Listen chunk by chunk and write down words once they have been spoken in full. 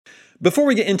Before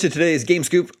we get into today's Game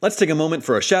Scoop, let's take a moment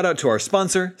for a shout out to our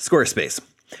sponsor, Squarespace.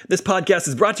 This podcast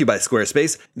is brought to you by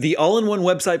Squarespace, the all-in-one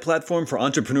website platform for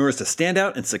entrepreneurs to stand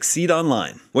out and succeed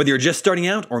online. Whether you're just starting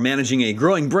out or managing a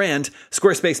growing brand,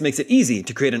 Squarespace makes it easy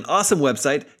to create an awesome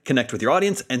website, connect with your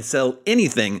audience, and sell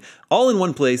anything, all in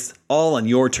one place, all on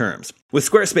your terms. With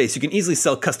Squarespace, you can easily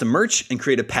sell custom merch and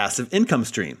create a passive income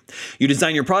stream. You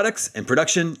design your products, and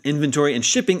production, inventory, and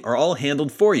shipping are all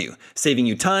handled for you, saving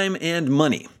you time and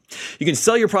money. You can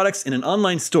sell your products in an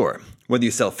online store. Whether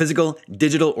you sell physical,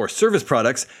 digital, or service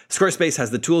products, Squarespace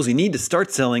has the tools you need to start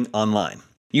selling online.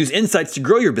 Use insights to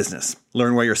grow your business,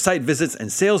 learn where your site visits and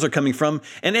sales are coming from,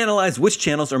 and analyze which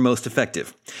channels are most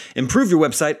effective. Improve your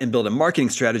website and build a marketing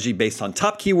strategy based on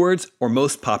top keywords or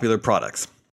most popular products.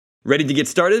 Ready to get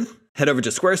started? Head over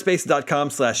to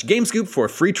squarespace.com/gamescoop for a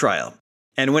free trial.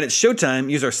 And when it's showtime,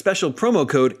 use our special promo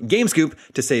code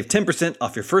GAMESCOOP to save 10%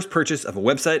 off your first purchase of a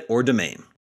website or domain.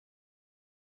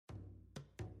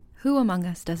 Who among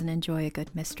us doesn't enjoy a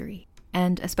good mystery?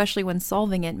 And especially when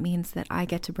solving it means that I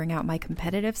get to bring out my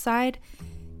competitive side,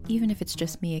 even if it's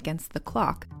just me against the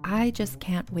clock. I just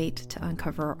can't wait to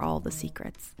uncover all the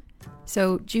secrets.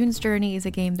 So June's Journey is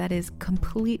a game that is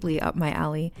completely up my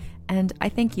alley, and I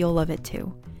think you'll love it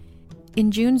too. In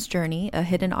June's Journey, a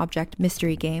hidden object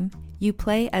mystery game, you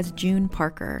play as June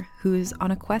Parker, who's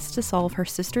on a quest to solve her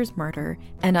sister's murder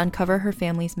and uncover her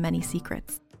family's many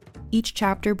secrets. Each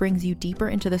chapter brings you deeper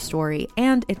into the story,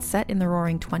 and it's set in the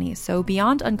Roaring '20s, so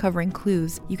beyond uncovering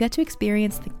clues, you get to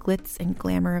experience the glitz and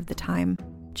glamour of the time.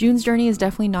 June's Journey is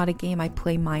definitely not a game I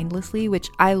play mindlessly, which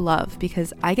I love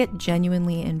because I get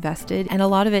genuinely invested, and a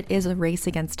lot of it is a race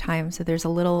against time, so there's a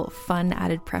little fun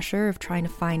added pressure of trying to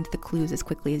find the clues as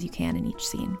quickly as you can in each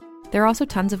scene. There are also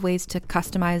tons of ways to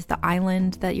customize the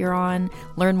island that you're on,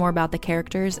 learn more about the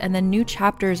characters, and then new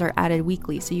chapters are added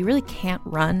weekly, so you really can't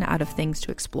run out of things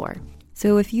to explore.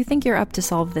 So if you think you're up to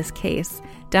solve this case,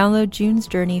 download June's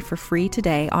Journey for free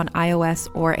today on iOS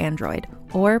or Android,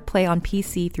 or play on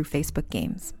PC through Facebook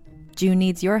Games. June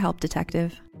needs your help,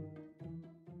 detective.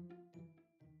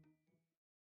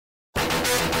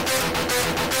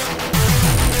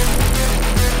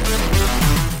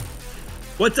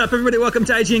 What's up, everybody? Welcome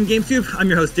to IGN Game Scoop. I'm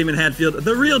your host, Damon Hatfield,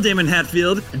 the real Damon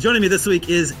Hatfield. And joining me this week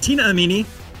is Tina Amini.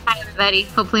 Hi, everybody.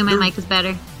 Hopefully my mic is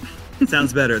better.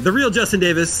 Sounds better. The real Justin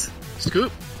Davis.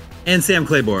 Scoop. And Sam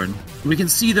Claiborne. We can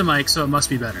see the mic, so it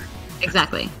must be better.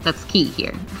 Exactly. That's key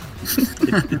here.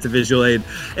 It's a visual aid.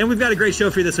 And we've got a great show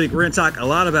for you this week. We're going to talk a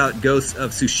lot about Ghost of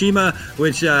Tsushima,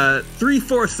 which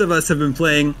 3/4 of us have been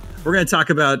playing. We're going to talk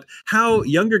about how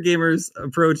younger gamers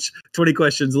approach 20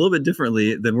 questions a little bit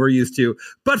differently than we're used to.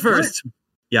 But first,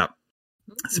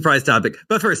 surprise topic.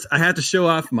 But first, I have to show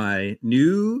off my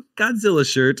new Godzilla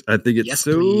shirt. I think it's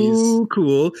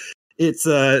cool. It's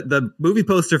the movie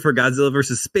poster for Godzilla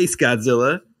versus Space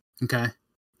Godzilla. Okay.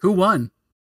 Who won?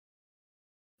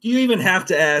 You even have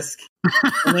to ask.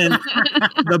 And then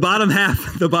the bottom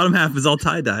half is all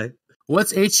tie-dye.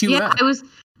 What's HUF? Yeah,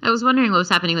 I was wondering what was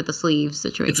happening with the sleeve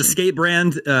situation. It's a skate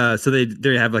brand, so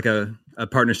they have like a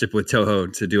partnership with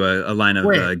Toho to do a line of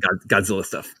Godzilla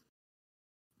stuff.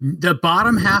 The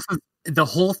bottom half of the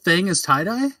whole thing is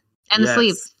tie-dye? And the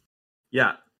sleeve.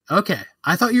 Yeah. Okay.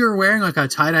 I thought you were wearing like a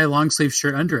tie-dye long sleeve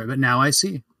shirt under it, but now I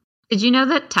see. Did you know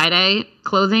that tie-dye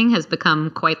clothing has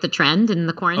become quite the trend in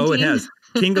the quarantine? Oh, it has.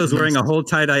 Kingo's wearing a whole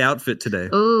tie-dye outfit today.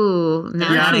 Oh, now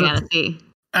I gotta see.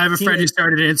 I have a friend who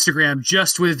started an Instagram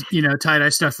just with, tie-dye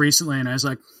stuff recently, and I was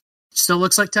like, still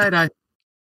looks like tie-dye.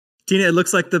 Tina, it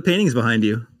looks like the paintings behind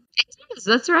you. It is.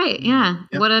 That's right. Yeah.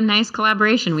 Yep. What a nice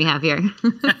collaboration we have here.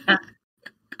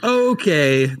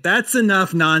 Okay, that's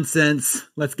enough nonsense.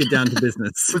 Let's get down to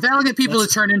business. But that'll get people to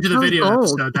turn into the video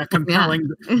episode, that compelling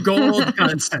gold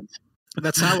content.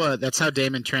 That's how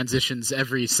Damon transitions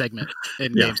every segment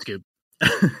in Game Scoop.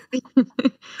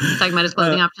 Talking about his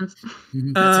clothing options.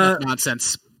 That's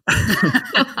nonsense.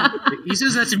 He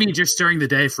says that to me just during the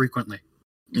day frequently.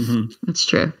 Mm-hmm. It's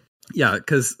true. Yeah,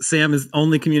 because Sam is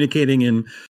only communicating in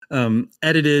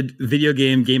edited video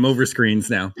game over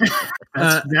screens now.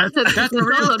 That's the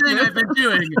real thing I've been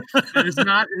doing.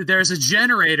 There's a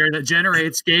generator that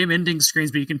generates game ending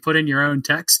screens, but you can put in your own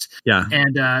text. Yeah.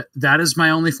 And that is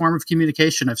my only form of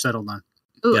communication I've settled on.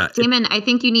 Ooh, yeah, Damon, I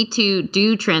think you need to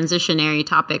do transitionary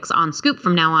topics on Scoop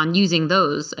from now on, using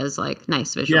those as like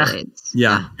nice visual aids.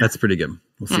 Yeah, that's pretty good.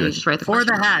 We'll see you just write for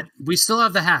the hat. We still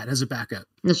have the hat as a backup.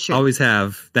 That's true. Always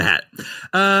have the hat.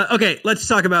 Okay, let's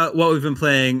talk about what we've been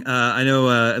playing. I know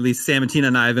at least Sam and Tina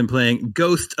and I have been playing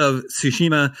Ghost of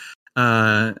Tsushima.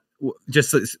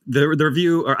 just the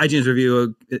review, or IGN's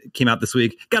review, came out this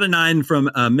week. Got a 9 from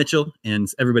Mitchell, and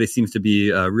everybody seems to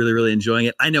be really, really enjoying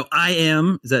it. I know I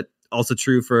am. Is that also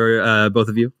true for both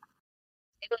of you?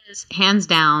 It is hands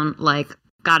down, like,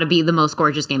 gotta be the most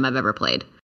gorgeous game I've ever played.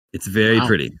 It's very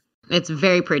pretty. It's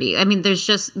very pretty. I mean, there's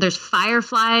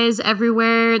fireflies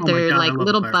everywhere. There are like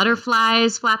little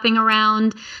butterflies flapping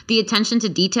around. The attention to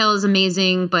detail is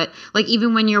amazing. But like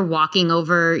even when you're walking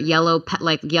over yellow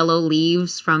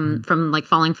leaves from like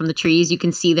falling from the trees, you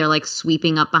can see they're like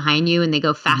sweeping up behind you, and they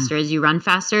go faster as you run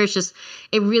faster.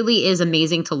 It really is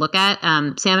amazing to look at.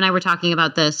 Sam and I were talking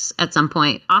about this at some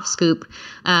point off Scoop,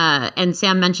 and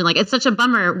Sam mentioned like it's such a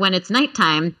bummer when it's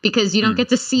nighttime because you don't get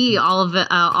to see all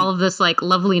of this like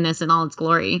loveliness in all its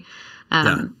glory.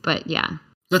 But yeah.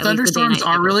 The thunderstorms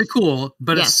are really cool,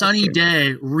 but a sunny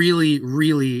day really,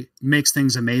 really makes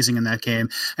things amazing in that game.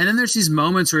 And then there's these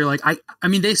moments where you're like, I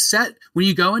mean, when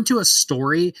you go into a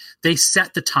story, they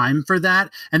set the time for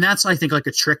that. And that's, I think, like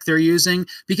a trick they're using,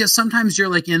 because sometimes you're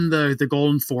like in the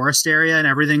Golden Forest area and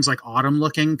everything's like autumn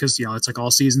looking because, you know, it's like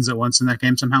all seasons at once in that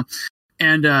game somehow.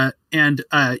 And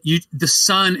the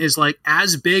sun is like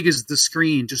as big as the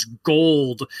screen, just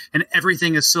gold, and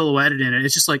everything is silhouetted in it.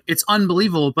 It's just like, it's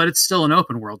unbelievable, but it's still an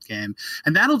open world game.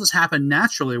 And that'll just happen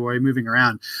naturally while you're moving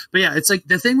around. But yeah, it's like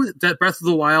the thing that Breath of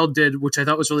the Wild did, which I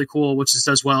thought was really cool, which it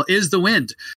does well, is the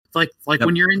wind. Like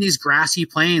when you're in these grassy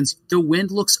plains, the wind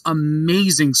looks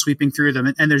amazing sweeping through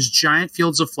them. And there's giant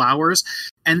fields of flowers.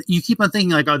 And you keep on thinking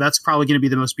like, oh, that's probably going to be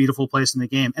the most beautiful place in the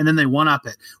game. And then they one-up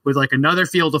it with like another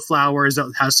field of flowers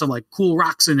that has some like cool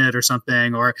rocks in it or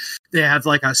something. Or they have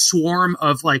like a swarm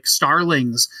of like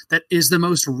starlings that is the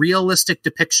most realistic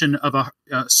depiction of a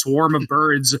swarm of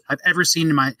birds I've ever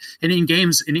seen in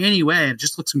games in any way. It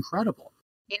just looks incredible.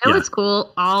 You know what's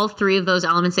cool? All three of those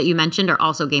elements that you mentioned are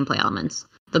also gameplay elements.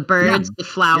 The birds, the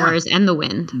flowers, and the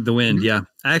wind. The wind, I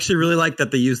actually really like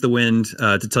that they use the wind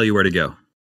to tell you where to go.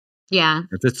 Yeah.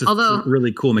 That's a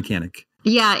really cool mechanic.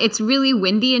 Yeah, it's really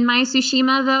windy in my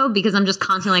Tsushima, though, because I'm just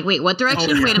constantly like, wait, what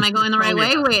direction? Wait, am I going the right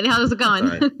way? Wait, how's it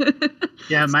going?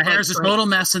 My hair's a total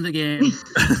mess in the game.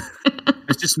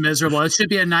 It's just miserable. It should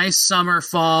be a nice summer,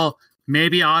 fall,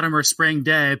 maybe autumn or spring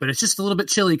day, but it's just a little bit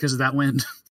chilly because of that wind.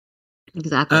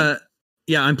 Exactly.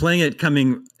 I'm playing it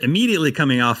immediately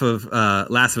coming off of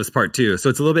Last of Us Part 2. So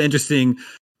it's a little bit interesting,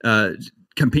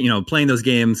 playing those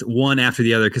games one after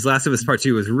the other, because Last of Us Part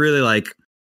 2 was really like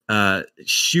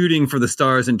shooting for the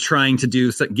stars and trying to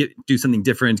do something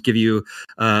different, give you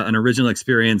an original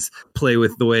experience, play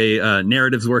with the way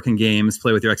narratives work in games,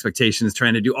 play with your expectations,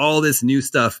 trying to do all this new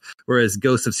stuff. Whereas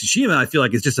Ghost of Tsushima, I feel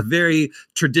like it's just a very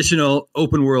traditional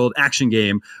open world action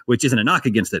game, which isn't a knock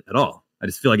against it at all. I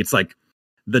just feel like it's like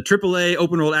the AAA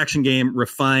open world action game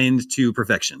refined to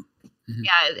perfection.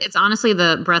 Yeah, it's honestly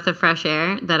the breath of fresh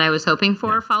air that I was hoping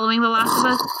for following The Last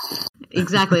of Us.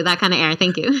 Exactly, that kind of air.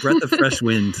 Thank you. Breath of fresh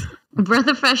wind. Breath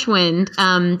of fresh wind.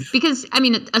 Because, I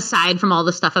mean, aside from all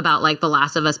the stuff about like The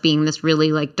Last of Us being this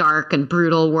really like dark and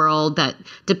brutal world that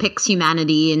depicts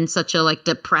humanity in such a like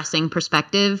depressing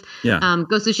perspective,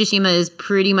 Ghost of Tsushima is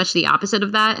pretty much the opposite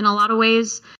of that in a lot of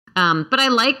ways. But I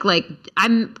like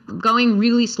I'm going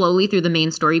really slowly through the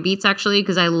main story beats, actually,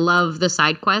 because I love the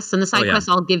side quests, and the side quests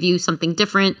all give you something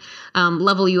different,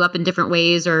 level you up in different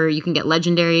ways, or you can get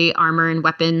legendary armor and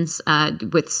weapons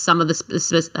with some of the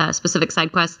specific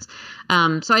side quests.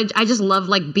 So I just love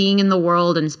like being in the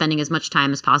world and spending as much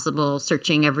time as possible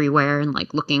searching everywhere and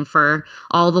like looking for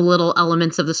all the little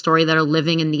elements of the story that are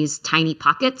living in these tiny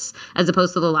pockets, as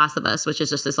opposed to The Last of Us, which is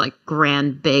just this like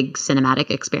grand, big cinematic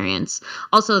experience.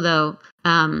 Also, though,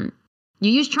 you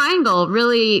use triangle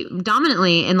really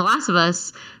dominantly in The Last of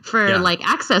Us for like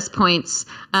access points,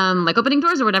 like opening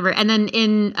doors or whatever. And then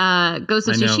in Ghost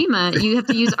of Tsushima, you have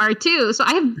to use R2. So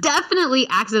I have definitely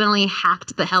accidentally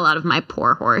hacked the hell out of my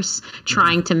poor horse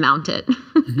trying to mount it.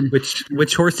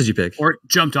 Which horse did you pick? Or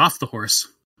jumped off the horse?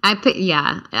 I picked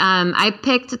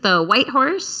the white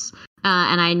horse,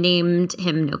 and I named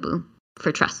him Nobu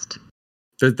for trust.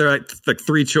 There are like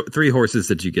three horses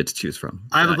that you get to choose from.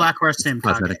 I have a black horse named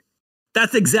Kage.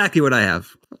 That's exactly what I have.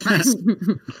 Nice.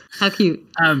 How cute.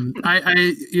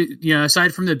 I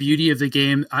aside from the beauty of the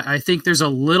game, I think there's a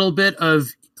little bit of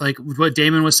like what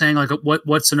Damon was saying, like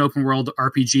what's an open world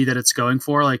RPG that it's going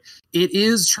for. Like it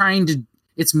is trying to.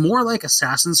 It's more like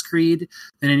Assassin's Creed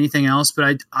than anything else,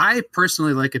 but I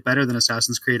personally like it better than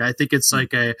Assassin's Creed. I think it's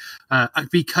like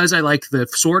because I like the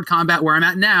sword combat where I'm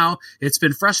at now. It's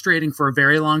been frustrating for a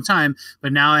very long time,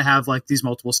 but now I have like these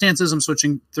multiple stances I'm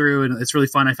switching through, and it's really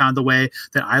fun. I found the way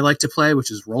that I like to play, which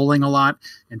is rolling a lot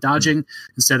and dodging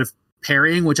instead of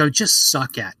parrying, which I just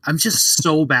suck at. I'm just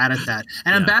so bad at that.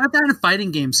 And I'm bad at that in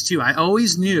fighting games too. I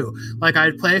always knew, like,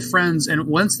 I'd play friends, and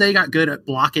once they got good at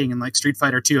blocking in like Street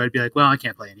Fighter 2, I'd be like, well, I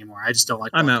can't play anymore. I just don't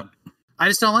like blocking. I'm out. I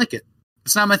just don't like it.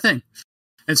 It's not my thing.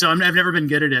 And so I've never been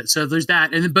good at it. So there's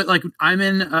that. But like, I'm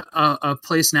in a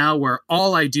place now where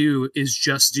all I do is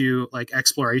just do like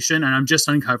exploration, and I'm just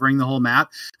uncovering the whole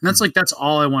map. And that's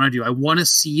all I want to do. I want to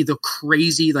see the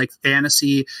crazy like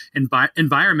fantasy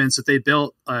environments that they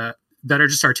built, that are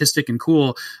just artistic and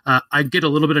cool. I get a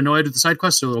little bit annoyed with the side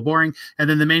quests; they're a little boring, and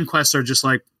then the main quests are just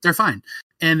like, they're fine.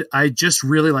 And I just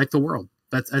really like the world.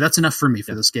 That's enough for me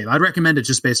for this game. I'd recommend it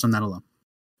just based on that alone.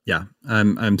 Yeah,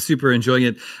 I'm super enjoying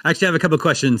it. I actually have a couple of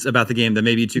questions about the game that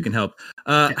maybe you two can help.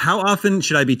 How often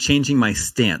should I be changing my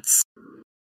stance?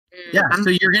 Yeah,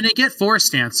 so you're going to get 4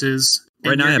 stances.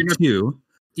 Right now I have 2.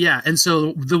 Yeah, and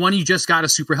so the one you just got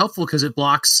is super helpful because it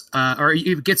blocks, or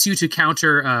it gets you to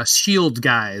counter shield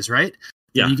guys, right?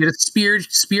 Yeah. And you get a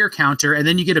spear counter, and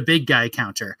then you get a big guy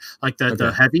counter, like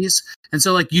the heavies. And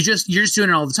so like you're just doing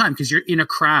it all the time because you're in a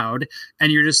crowd,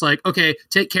 and you're just like, okay,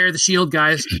 take care of the shield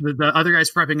guys. The other guys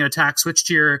prepping an attack, switch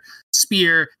to your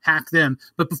spear, hack them.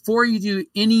 But before you do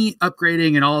any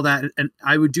upgrading and all that, and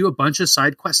I would do a bunch of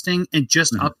side questing and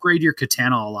just upgrade your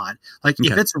katana a lot. Like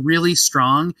if it's really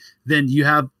strong, then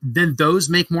those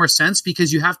make more sense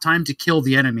because you have time to kill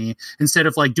the enemy instead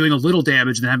of like doing a little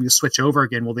damage and then having to switch over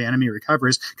again while the enemy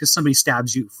recovers because somebody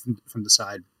stabs you from the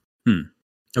side.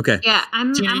 Okay. Yeah,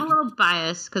 I'm a little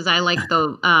biased because I like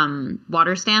the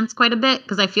water stance quite a bit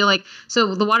because I feel like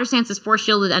the water stance is for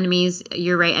shielded enemies.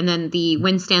 You're right, and then the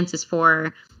wind stance is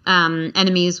for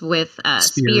enemies with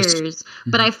spears.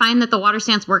 But I find that the water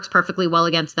stance works perfectly well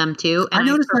against them too. And I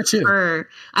noticed that too.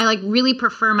 I like really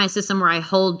prefer my system where I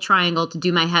hold triangle to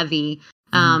do my heavy.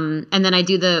 And then I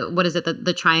do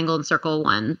the triangle and circle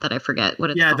one that I forget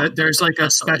what it's called. Yeah, there's like a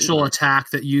special attack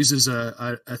that uses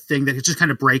a thing that just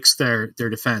kind of breaks their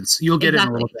defense. You'll get it in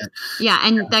a little bit. Yeah,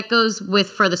 and that goes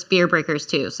for the spear breakers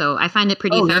too. So I find it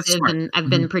pretty effective, and I've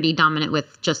been pretty dominant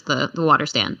with just the water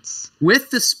stance.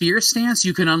 With the spear stance,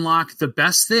 you can unlock the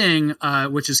best thing,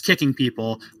 which is kicking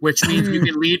people, which means you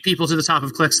can lead people to the top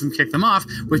of cliffs and kick them off,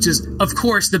 which is, of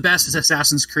course, the best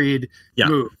Assassin's Creed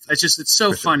move. It's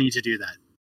so funny to do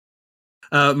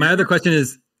that. My other question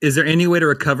is there any way to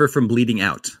recover from bleeding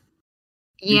out?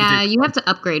 Yeah, you have to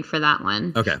upgrade for that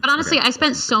one. Okay. But honestly, I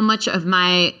spent so much of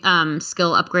my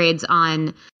skill upgrades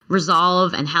on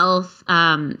resolve and health,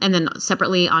 and then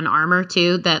separately on armor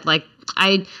too, that like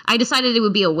I decided it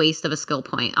would be a waste of a skill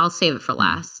point. I'll save it for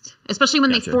last. Especially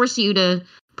when they force you to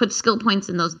put skill points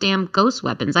in those damn ghost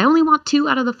weapons. I only want 2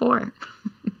 out of the 4.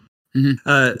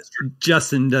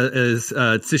 Justin, is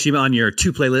Tsushima on your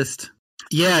 2 playlist?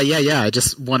 Yeah. I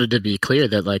just wanted to be clear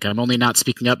that like I'm only not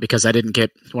speaking up because I didn't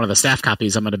get one of the staff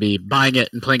copies. I'm going to be buying it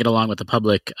and playing it along with the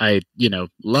public. I,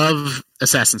 love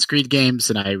Assassin's Creed games,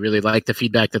 and I really like the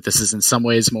feedback that this is in some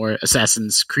ways more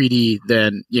Assassin's Creedy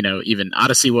than, even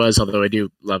Odyssey was, although I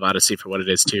do love Odyssey for what it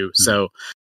is too. So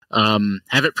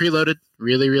have it preloaded.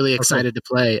 Really, really excited to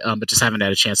play, but just haven't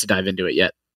had a chance to dive into it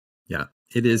yet. Yeah,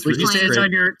 it is. Would you say it's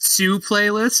on your Sue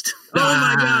playlist? Oh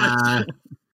my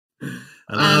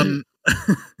gosh.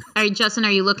 All right, Justin,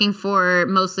 are you looking for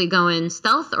mostly going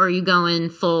stealth, or are you going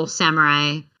full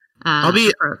samurai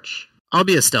approach? I'll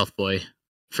be a stealth boy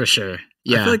for sure.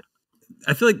 Yeah,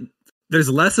 I feel like there's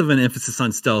less of an emphasis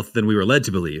on stealth than we were led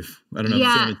to believe. I don't know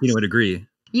if you would agree.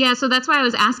 Yeah, so that's why I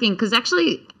was asking, because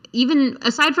actually, even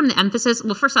aside from the emphasis,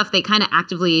 well, first off, they kind of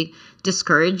actively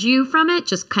discourage you from it,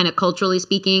 just kind of culturally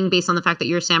speaking, based on the fact that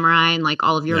you're a samurai and like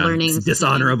all of your learnings. It's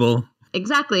dishonorable.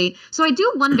 Exactly. So I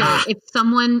do wonder if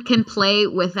someone can play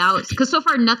without, because so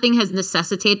far nothing has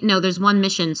necessitated. No, there's one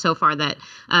mission so far that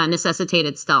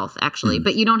necessitated stealth, actually,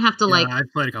 but you don't have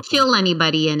to kill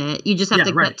anybody in it. You just have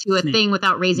to get to a thing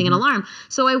without raising an alarm.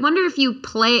 So I wonder if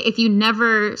you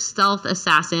never stealth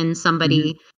assassin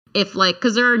somebody, if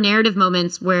because there are narrative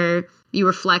moments where you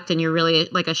reflect and you're really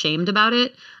like ashamed about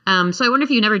it. So I wonder if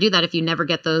you never do that, if you never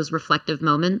get those reflective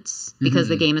moments, because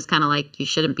the game is kind of like, you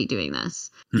shouldn't be doing this.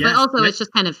 Yeah. But also it's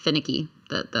just kind of finicky.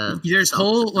 There's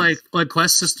whole like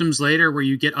quest systems later where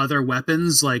you get other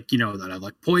weapons that have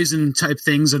like poison type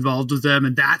things involved with them,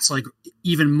 and that's like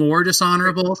even more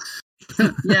dishonorable.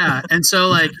 Yeah, and so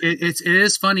like it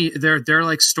is funny. There are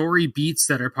like story beats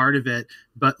that are part of it,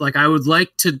 but like I would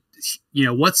like to,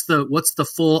 what's the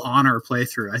full honor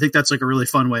playthrough? I think that's like a really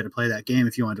fun way to play that game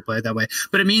if you want to play it that way.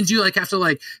 But it means you like have to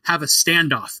like have a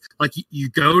standoff. Like you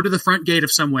go to the front gate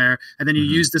of somewhere, and then you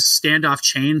use this standoff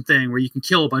chain thing where you can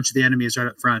kill a bunch of the enemies right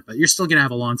up front, but you're still gonna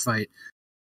have a long fight.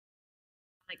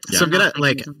 So I'm gonna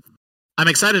I'm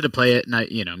excited to play it, and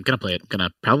I'm gonna play it. I'm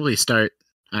gonna probably start.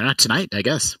 I don't know, tonight, I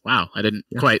guess. Wow, I didn't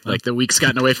quite like the week's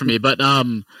gotten away from me, but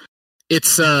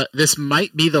it's this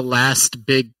might be the last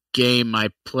big game I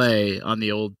play on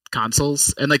the old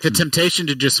consoles, and like the temptation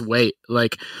to just wait,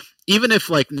 like even if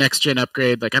like next gen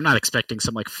upgrade, like I'm not expecting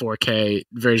some like 4K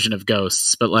version of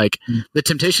Ghosts, but like the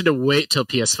temptation to wait till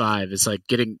PS5 is like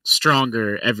getting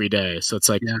stronger every day. So it's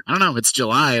like I don't know, it's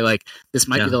July, like this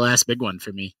might be the last big one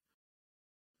for me.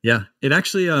 Yeah, it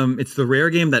actually it's the rare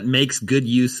game that makes good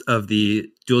use of the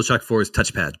DualShock 4's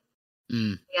touchpad.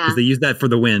 Because they use that for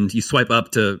the wind. You swipe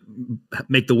up to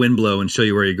make the wind blow and show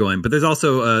you where you're going. But there's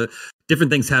also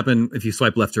different things happen if you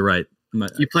swipe left or right.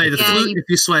 You play the flute if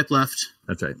you swipe left.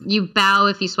 That's right. You bow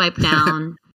if you swipe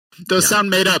down. Those sound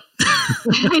made up.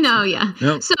 I know, yeah.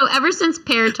 Nope. So ever since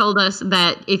Pear told us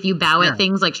that if you bow at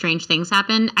things, like strange things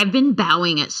happen, I've been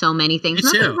bowing at so many things.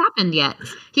 Nothing's happened yet.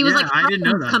 He was like, I didn't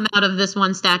know that. Come out of this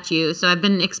one statue. So I've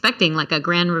been expecting like a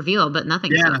grand reveal, but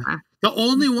nothing so far. The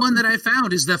only one that I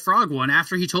found is the frog one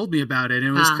after he told me about it.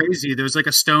 And it was crazy. There's like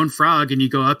a stone frog and you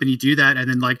go up and you do that. And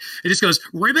then like, it just goes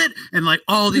ribbit. And like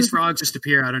all these frogs just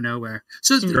appear out of nowhere.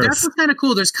 So that's what's kind of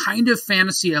cool. There's kind of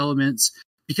fantasy elements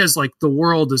because like the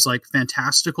world is like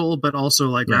fantastical, but also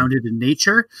like grounded in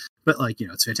nature. But like,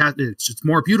 it's fantastic. It's just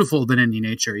more beautiful than any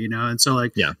nature, And so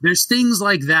like, there's things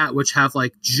like that, which have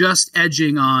like just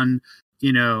edging on,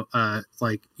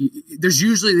 like there's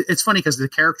usually, it's funny because the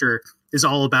character is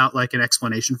all about like an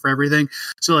explanation for everything.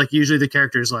 So like usually the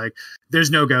character is like, there's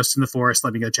no ghost in the forest.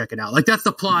 Let me go check it out. Like that's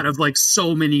the plot of like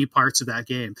so many parts of that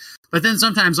game. But then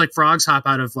sometimes like frogs hop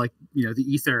out of like, the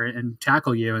ether and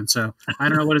tackle you. And so I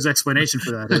don't know what his explanation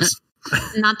for that is.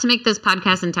 Not to make this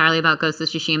podcast entirely about Ghost of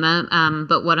Tsushima,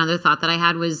 but one other thought that I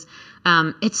had was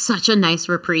it's such a nice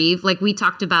reprieve. Like we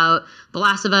talked about The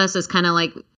Last of Us as kind of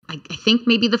like, I think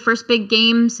maybe the first big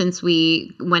game since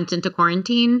we went into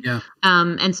quarantine. Yeah.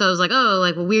 And so I was like,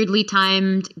 like a weirdly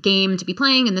timed game to be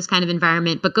playing in this kind of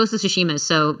environment. But Ghost of Tsushima is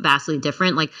so vastly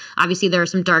different. Like obviously there are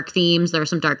some dark themes, there are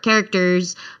some dark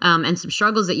characters, and some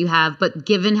struggles that you have. But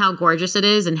given how gorgeous it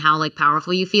is and how like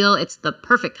powerful you feel, it's the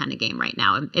perfect kind of game right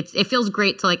now. It feels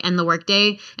great to like end the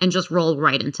workday and just roll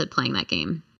right into playing that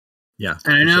game. Yeah.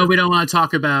 And I know we don't want to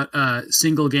talk about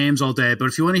single games all day, but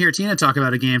if you want to hear Tina talk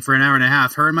about a game for an hour and a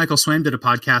half, her and Michael Swaim did a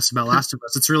podcast about Last of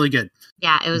Us. It's really good.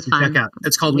 Yeah, it was fun. Check out.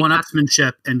 It's called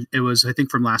One-Upsmanship, and it was, I think,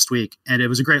 from last week, and it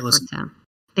was a great listen.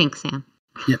 Thanks, Sam.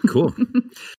 Yeah, cool.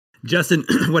 Justin,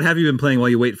 what have you been playing while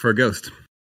you wait for a ghost?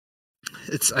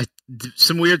 It's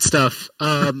some weird stuff.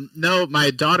 No,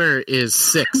 my daughter is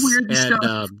 6. Weird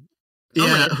stuff.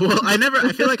 Yeah,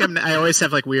 I feel like I always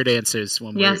have like weird answers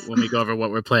when we go over what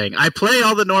we're playing. I play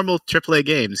all the normal AAA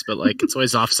games, but like it's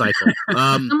always off cycle.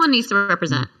 Someone needs to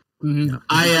represent.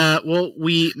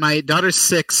 My daughter's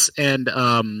 6, and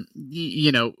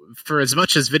for as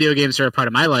much as video games are a part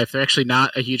of my life, they're actually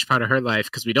not a huge part of her life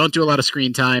because we don't do a lot of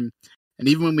screen time. And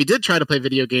even when we did try to play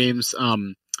video games,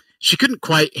 she couldn't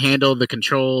quite handle the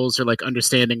controls or like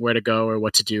understanding where to go or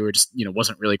what to do, or just,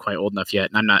 wasn't really quite old enough yet.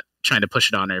 And I'm not trying to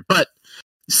push it on her, but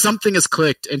something has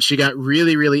clicked and she got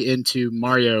really, really into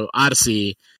Mario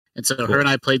Odyssey. And so her and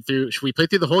I played through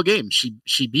the whole game.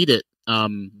 She beat it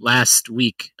last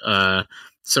week.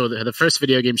 So the first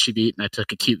video game she beat, and I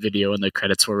took a cute video and the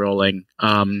credits were rolling.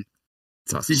 Awesome.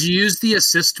 Did you use the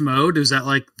assist mode? Is that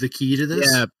like the key to this?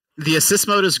 Yeah. The assist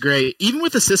mode is great. Even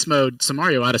with assist mode, so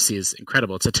Mario Odyssey is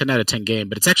incredible. It's a 10 out of 10 game,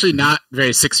 but it's actually not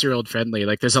very 6-year-old friendly.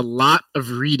 Like there's a lot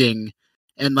of reading,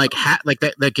 and like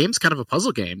that game's kind of a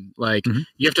puzzle game. Like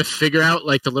you have to figure out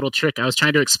like the little trick. I was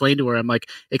trying to explain to her, I'm like,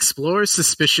 explore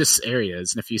suspicious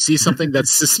areas, and if you see something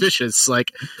that's suspicious,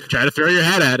 like try to throw your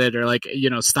hat at it or like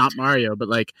stomp Mario. But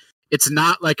like it's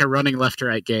not like a running left or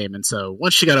right game. And so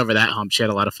once she got over that hump, she had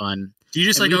a lot of fun. Do you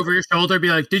just over your shoulder be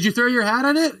like, did you throw your hat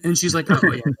at it? And she's like, oh,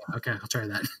 yeah, okay, I'll try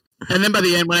that. And then by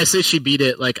the end, when I say she beat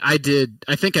it, like I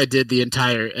think I did the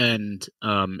entire end.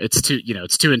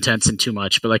 It's too intense and too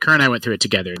much, but like her and I went through it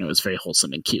together and it was very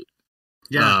wholesome and cute.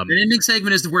 Yeah. The ending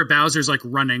segment is where Bowser's like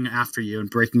running after you and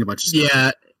breaking a bunch of stuff.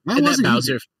 Yeah. And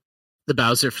the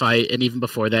Bowser fight. And even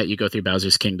before that, you go through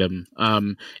Bowser's Kingdom.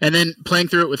 And then playing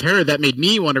through it with her, that made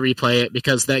me want to replay it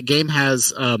because that game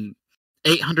has,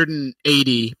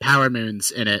 880 power moons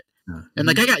in it, and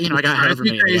like I got however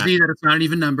many. Crazy that it's not an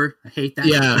even number. I hate that.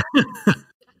 Yeah,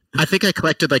 I think I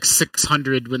collected like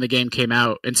 600 when the game came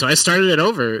out, and so I started it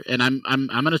over, and I'm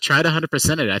gonna try to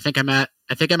 100% it. I think I'm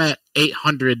at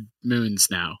 800 moons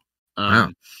now.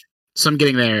 So I'm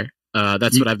getting there.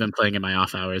 That's what I've been playing in my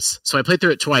off hours. So I played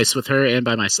through it twice with her and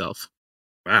by myself.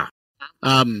 Wow.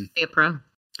 Be a pro.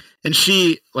 And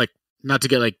she like not to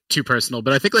get like too personal,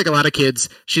 but I think like a lot of kids,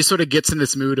 she sort of gets in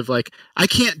this mood of like, I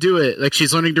can't do it. Like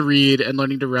she's learning to read and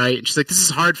learning to write. And she's like, this is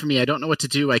hard for me. I don't know what to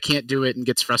do. I can't do it, and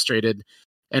gets frustrated.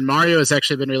 And Mario has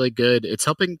actually been really good. It's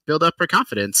helping build up her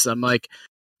confidence. I'm like,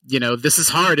 this is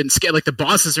hard and scary. Like the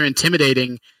bosses are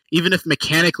intimidating, even if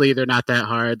mechanically they're not that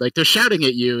hard. Like they're shouting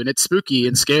at you and it's spooky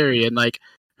and scary. And like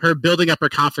her building up her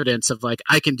confidence of like,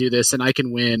 I can do this and I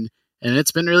can win. And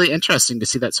it's been really interesting to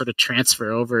see that sort of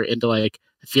transfer over into like,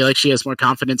 I feel like she has more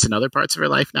confidence in other parts of her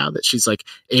life now that she's like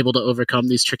able to overcome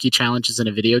these tricky challenges in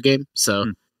a video game.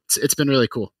 So it's been really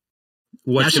cool.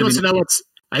 What she wants to know what's,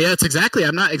 yeah, it's exactly.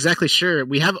 I'm not exactly sure.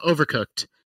 We have Overcooked.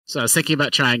 So I was thinking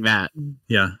about trying that.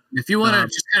 Yeah. If you want to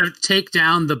just kind of take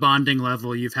down the bonding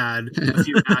level you've had a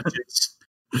few matches.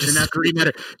 And that's pretty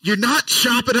better. You're not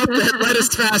chopping up that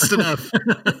lettuce fast enough.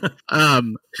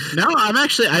 No, I'm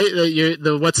actually.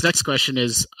 The what's next question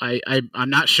is I'm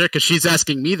not sure because she's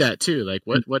asking me that too. Like,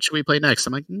 what should we play next?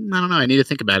 I'm like, I don't know. I need to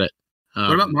think about it.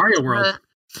 What about Mario World?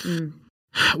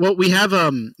 Well, we have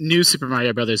new Super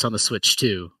Mario Brothers on the Switch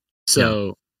too.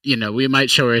 So we might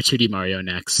show her a 2D Mario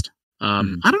next. I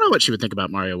don't know what she would think about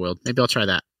Mario World. Maybe I'll try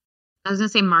that. I was gonna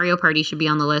say Mario Party should be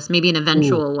on the list. Maybe an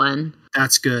eventual one.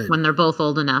 That's good. When they're both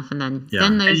old enough, and then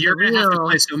there's the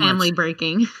real family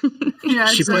breaking. Yeah,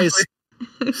 she plays.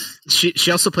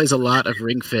 She also plays a lot of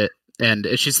Ring Fit, and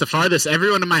she's the farthest.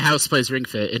 Everyone in my house plays Ring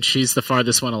Fit, and she's the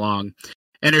farthest one along.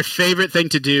 And her favorite thing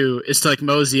to do is to like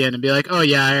mosey in and be like, "Oh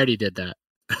yeah, I already did that.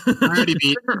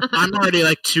 I'm already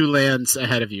like 2 lands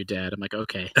ahead of you, Dad." I'm like,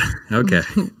 "Okay, okay."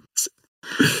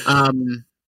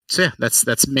 So yeah,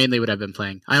 that's mainly what I've been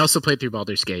playing. I also played through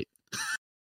Baldur's Gate.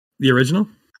 The original?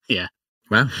 Yeah.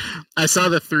 Wow. I saw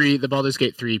the Baldur's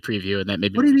Gate 3 preview, and that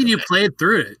made me. What do you mean you played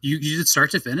through it? You did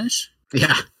start to finish?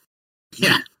 Yeah.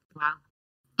 Yeah. Wow.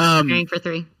 Preparing for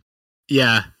 3.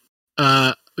 Yeah.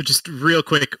 Just real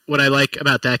quick, what I like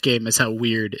about that game is how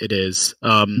weird it is.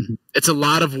 It's a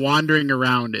lot of wandering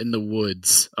around in the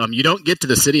woods. You don't get to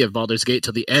the city of Baldur's Gate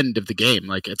till the end of the game.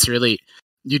 Like it's really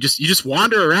you just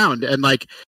wander around and like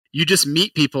you just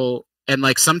meet people, and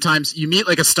like sometimes you meet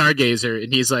like a stargazer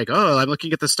and he's like, "Oh, I'm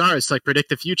looking at the stars to like predict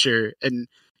the future." And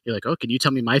you're like, "Oh, can you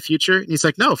tell me my future?" And he's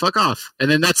like, "No, fuck off."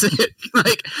 And then that's it.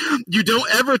 Like you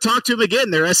don't ever talk to him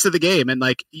again the rest of the game. And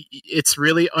like it's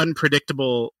really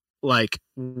unpredictable, like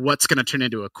what's going to turn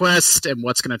into a quest and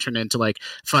what's going to turn into like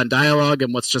fun dialogue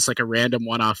and what's just like a random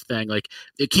one-off thing. Like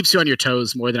it keeps you on your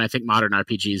toes more than I think modern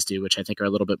RPGs do, which I think are a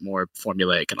little bit more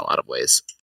formulaic in a lot of ways.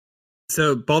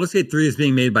 So Baldur's Gate 3 is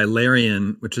being made by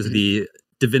Larian, which is the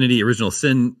Divinity Original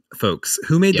Sin folks.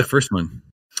 Who made the first one?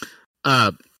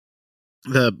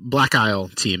 The Black Isle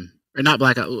team. Or not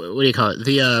Black Isle, what do you call it?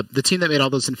 The team that made all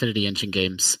those Infinity Engine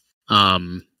games.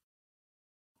 I'm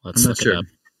not sure.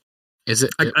 Is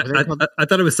it? I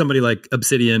thought it was somebody like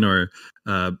Obsidian or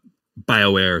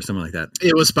BioWare or something like that.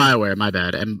 It was BioWare, my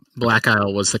bad. And Black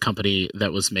Isle was the company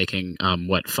that was making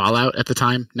Fallout at the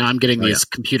time. Now I'm getting these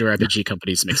computer RPG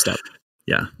companies mixed up.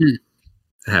 Yeah, it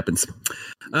happens.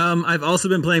 I've also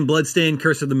been playing Bloodstained: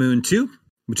 Curse of the Moon 2,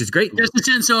 which is great. This just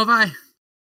in, so have I.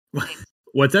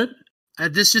 What's that?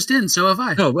 This just in, so have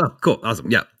I. Oh, well, cool.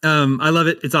 Awesome. Yeah. I love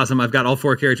it. It's awesome. I've got all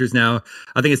 4 characters now.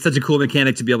 I think it's such a cool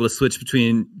mechanic to be able to switch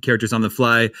between characters on the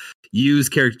fly, use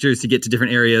characters to get to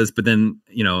different areas, but then,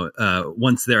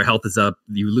 once their health is up,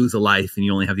 you lose a life and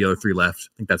you only have the other 3 left.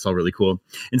 I think that's all really cool.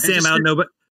 And Sam, I don't know, but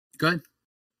go ahead.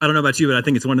 I don't know about you, but I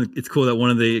think it's cool that one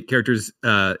of the characters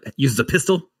uses a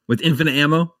pistol with infinite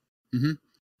ammo. Mm-hmm.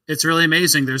 It's really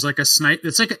amazing. There's like a snipe.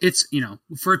 It's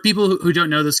for people who don't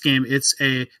know this game, it's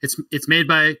made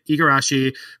by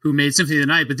Igarashi, who made Symphony of the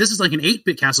Night, but this is like an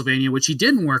 8-bit Castlevania, which he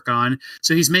didn't work on.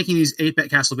 So he's making these 8-bit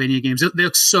Castlevania games. They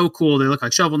look so cool. They look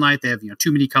like Shovel Knight. They have,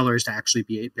 too many colors to actually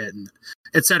be 8-bit, and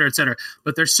et cetera, et cetera.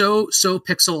 But they're so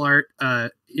pixel art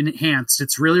enhanced.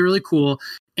 It's really, really cool.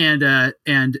 And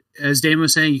as Damon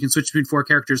was saying, you can switch between 4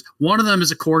 characters. One of them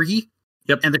is a corgi.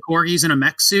 Yep. And the corgi's in a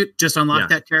mech suit. Just unlock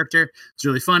that character. It's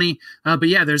really funny. But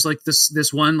yeah, there's like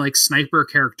this one like sniper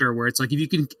character where it's like if you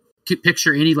can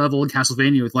picture any level in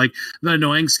Castlevania with like the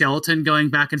annoying skeleton going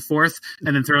back and forth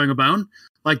and then throwing a bone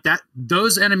like that.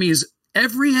 Those enemies,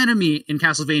 every enemy in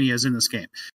Castlevania is in this game.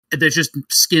 They're just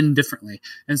skinned differently,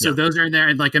 and so those are in there.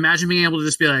 And like imagine being able to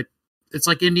just be like, it's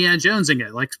like Indiana Jonesing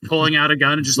it, like pulling out a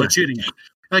gun and just like shooting it.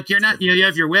 Like you're not, you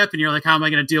have your whip and you're like, how am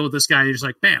I going to deal with this guy? You're just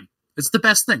like, bam. It's the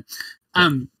best thing.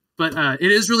 But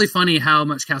it is really funny how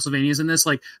much Castlevania is in this.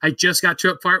 Like, I just got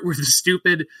to a part where the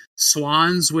stupid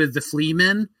swans with the flea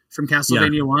men from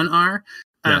Castlevania 1 are.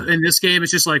 In this game,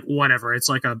 it's just like, whatever. It's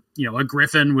like a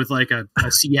griffin with like a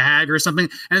sea hag or something.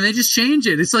 And they just change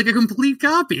it. It's like a complete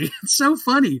copy. It's so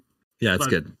funny. Yeah, it's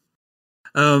good.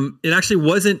 It actually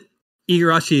wasn't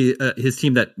Igarashi, his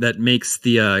team that makes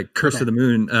the Curse of the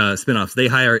Moon spinoffs. They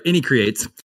hire Any Creates,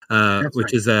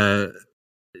 which is a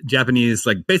Japanese,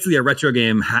 like basically a retro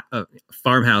game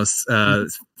farmhouse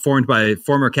formed by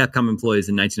former Capcom employees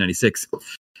in 1996.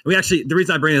 We actually, the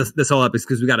reason I bring this all up is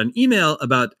because we got an email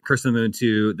about Curse of the Moon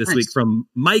 2 this week from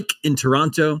Mike in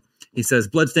Toronto. He says,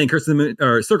 Bloodstained Curse of the Moon,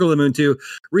 or Circle of the Moon 2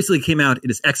 recently came out. It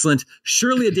is excellent.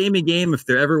 Surely a Damie game if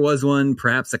there ever was one,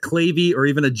 perhaps a Clavey or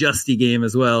even a Justy game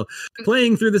as well.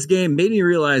 Playing through this game made me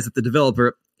realize that the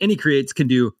developer, Any Creates, can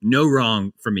do no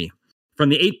wrong for me. From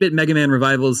the 8-bit Mega Man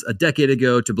revivals a decade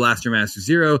ago to Blaster Master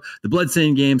Zero, the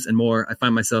Bloodstained games, and more, I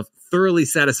find myself thoroughly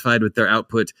satisfied with their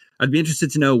output. I'd be interested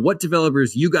to know what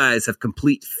developers you guys have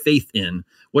complete faith in.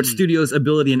 What studio's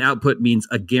ability and output means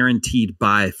a guaranteed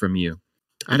buy from you.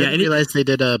 I didn't realize they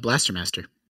did Blaster Master.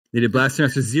 They did Blaster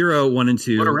Master 0, 1, and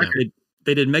 2. What a record.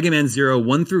 They did Mega Man 0,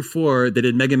 1 through 4. They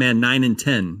did Mega Man 9 and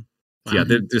 10. So yeah,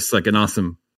 they're just like an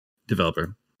awesome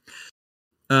developer.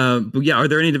 But yeah, are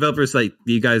there any developers like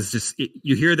you guys just,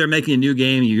 you hear they're making a new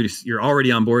game, you're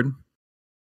already on board?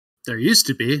 There used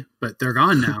to be, but they're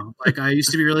gone now. Like I used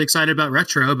to be really excited about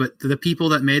Retro, but the people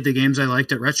that made the games I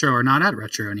liked at Retro are not at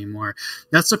Retro anymore.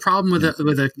 That's the problem with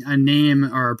a name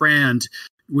or a brand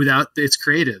without its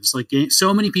creatives. Like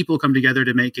so many people come together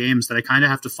to make games that I kind of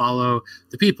have to follow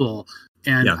the people.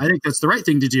 And I think that's the right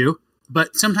thing to do.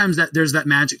 But sometimes there's that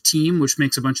magic team, which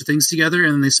makes a bunch of things together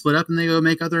and then they split up and they go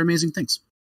make other amazing things.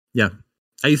 Yeah.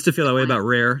 I used to feel that way about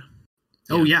Rare.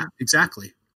 Oh yeah,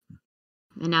 exactly.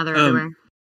 And now they're everywhere.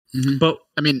 Mm-hmm. But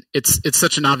I mean, it's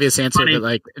such an obvious answer, funny. but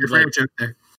like, your favorite joke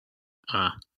there.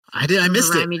 I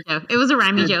missed it. Joke. It was a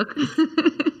rhymey joke.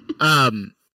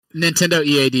 Nintendo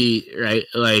EAD, right?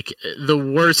 Like the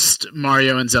worst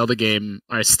Mario and Zelda game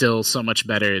are still so much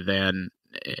better than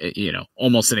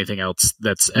almost anything else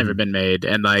that's ever been made,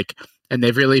 and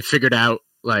they've really figured out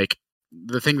like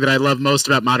the thing that I love most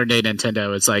about modern day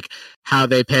Nintendo is like how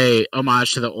they pay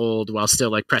homage to the old while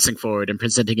still like pressing forward and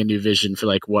presenting a new vision for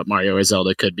like what Mario or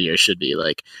Zelda could be or should be.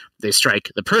 Like they strike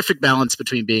the perfect balance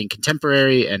between being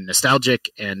contemporary and nostalgic.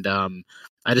 And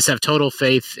I just have total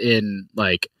faith in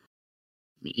like,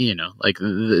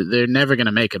 they're never going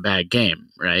to make a bad game,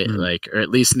 right? Like, or at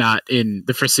least not in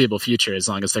the foreseeable future, as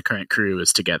long as the current crew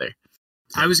is together.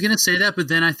 I was going to say that, but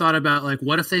then I thought about like,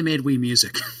 what if they made Wii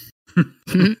Music?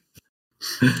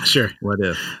 Sure. What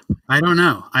if? I don't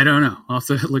know. I'll have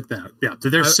to look that up. Yeah,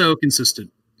 they're so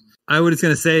consistent. I was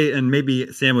going to say, and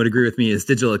maybe Sam would agree with me, is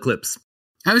Digital Eclipse.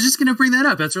 I was just going to bring that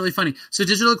up. That's really funny. So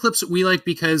Digital Eclipse we like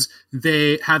because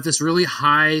they have this really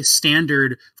high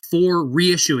standard for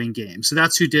reissuing games. So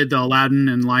that's who did the Aladdin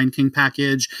and Lion King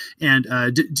package, and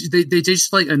they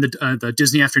just like in the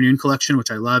Disney Afternoon collection,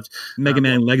 which I loved. Mega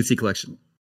Man Legacy Collection.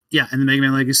 Yeah, and the Mega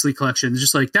Man Legacy Collection.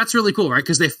 Just like, that's really cool, right?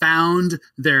 Because they found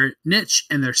their niche,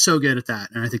 and they're so good at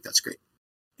that, and I think that's great.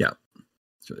 Yeah,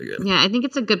 it's really good. Yeah, I think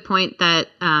it's a good point that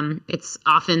it's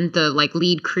often the like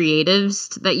lead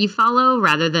creatives that you follow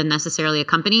rather than necessarily a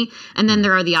company. And then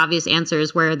there are the obvious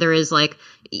answers where there is like,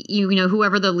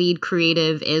 whoever the lead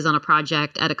creative is on a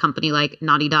project at a company like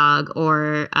Naughty Dog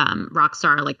or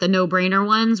Rockstar, like the no-brainer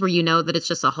ones where that it's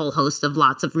just a whole host of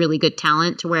lots of really good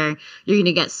talent to where you're going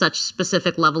to get such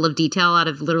specific level of detail out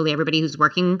of literally everybody who's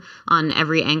working on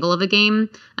every angle of a game.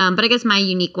 But I guess my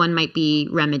unique one might be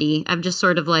Remedy. I've just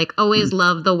sort of like always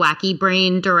loved the wacky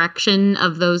brain direction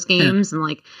of those games and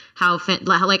like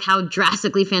how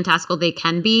drastically fantastical they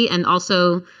can be, and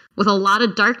also with a lot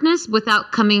of darkness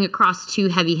without coming across too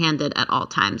heavy-handed at all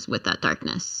times with that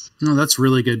darkness. No, that's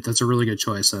really good. That's a really good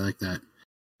choice. I like that.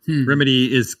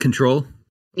 Remedy is Control.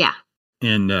 Yeah.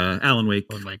 And Alan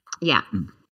Wake. Yeah.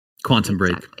 Quantum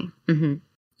Break. Exactly. Mm-hmm.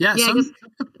 Yeah.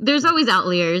 There's always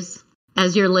outliers,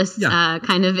 as your list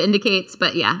kind of indicates.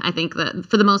 But yeah, I think that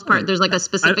for the most part, there's like a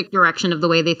specific direction of the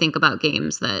way they think about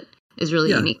games that is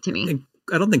really unique to me.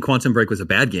 I don't think Quantum Break was a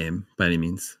bad game by any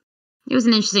means. It was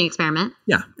an interesting experiment.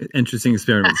 Yeah, interesting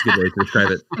experiment. It's a good way to describe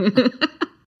it.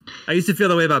 I used to feel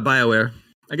that way about BioWare.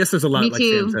 I guess there's a lot, Me like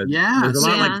too. Sam said. Yeah, there's a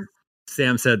lot, like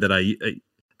Sam said, that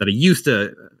I used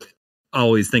to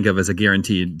always think of as a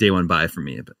guaranteed day one buy for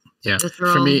me. But yeah,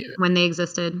 for me, when they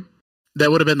existed, that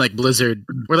would have been like Blizzard,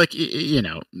 or like,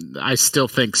 I still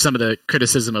think some of the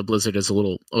criticism of Blizzard is a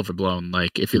little overblown.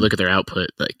 Like if you look at their output,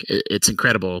 like it's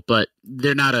incredible, but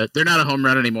they're not a home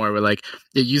run anymore. Where like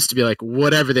it used to be like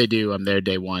whatever they do, I'm there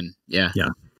day one. Yeah. Yeah.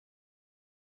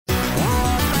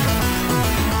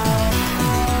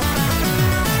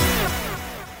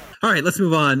 All right, let's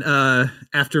move on.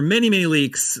 After many, many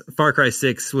leaks, Far Cry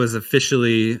 6 was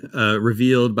officially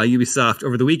revealed by Ubisoft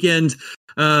over the weekend.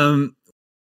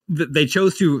 they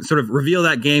chose to sort of reveal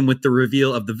that game with the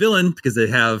reveal of the villain because they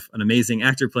have an amazing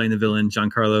actor playing the villain,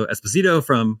 Giancarlo Esposito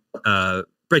from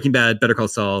Breaking Bad, Better Call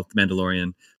Saul, The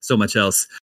Mandalorian, so much else.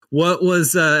 What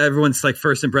was everyone's like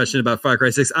first impression about Far Cry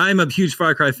 6? I'm a huge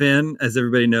Far Cry fan, as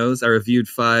everybody knows. I reviewed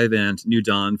 5 and New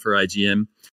Dawn for IGN.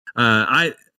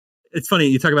 It's funny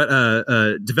you talk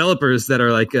about developers that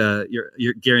are like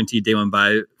you're guaranteed day one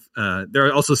buy. There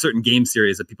are also certain game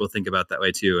series that people think about that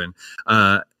way too,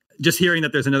 and just hearing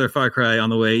that there's another Far Cry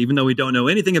on the way, even though we don't know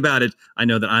anything about it, I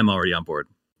know that I'm already on board.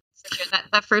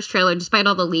 That first trailer, despite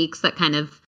all the leaks that kind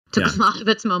of took a lot of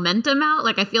its momentum out,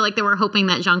 like I feel like they were hoping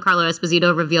that Giancarlo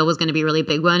Esposito reveal was going to be a really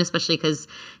big one, especially because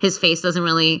his face doesn't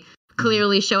really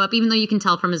clearly show up, even though you can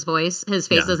tell from his voice, his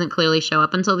face doesn't clearly show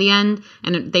up until the end,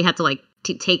 and they had to like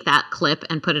take that clip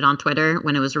and put it on Twitter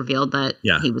when it was revealed that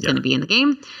he was going to be in the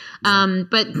game.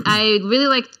 But I really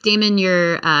liked, Damon,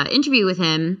 your interview with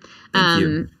him.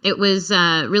 It was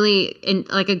really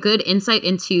like a good insight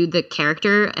into the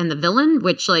character and the villain,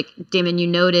 which, like, Damon, you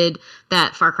noted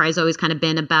that Far Cry has always kind of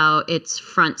been about its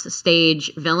front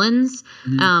stage villains.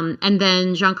 And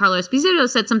then Giancarlo Esposito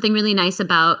said something really nice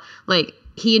about, like,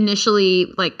 he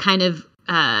initially like kind of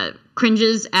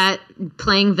cringes at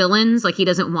playing villains. Like, he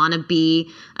doesn't want to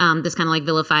be this kind of like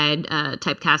vilified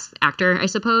typecast actor, I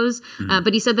suppose.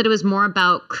 But he said that it was more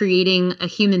about creating a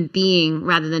human being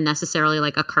rather than necessarily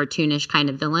like a cartoonish kind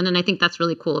of villain. And I think that's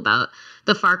really cool about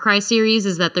the Far Cry series,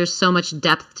 is that there's so much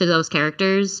depth to those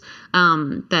characters,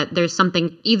 that there's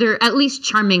something either at least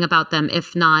charming about them,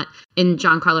 if not, in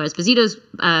Giancarlo Esposito's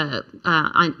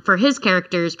for his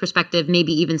character's perspective,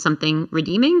 maybe even something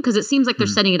redeeming, because it seems like they're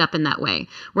setting it up in that way,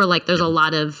 where like there's a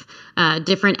lot of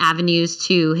different avenues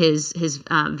to his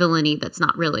villainy that's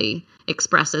not really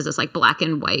expressed as this like black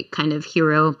and white kind of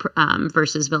hero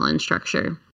versus villain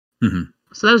structure.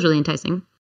 So that was really enticing.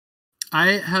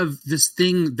 I have this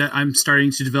thing that I'm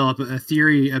starting to develop a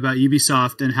theory about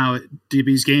Ubisoft and how it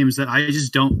DBs games that I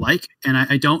just don't like. And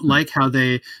I don't like how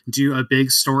they do a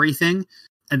big story thing,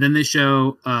 and then they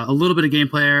show a little bit of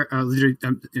gameplay.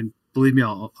 And believe me,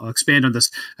 I'll expand on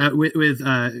this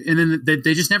and then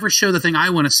they just never show the thing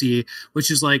I want to see,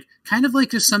 which is like kind of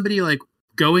like just somebody like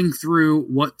going through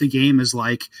what the game is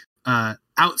like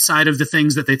outside of the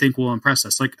things that they think will impress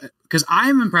us. Like, because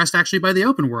I'm impressed actually by the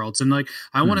open worlds, and like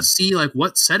I want to see like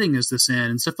what setting is this in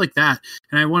and stuff like that.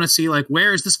 And I want to see like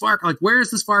where is this Far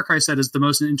Cry set is the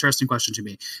most interesting question to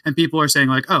me. And people are saying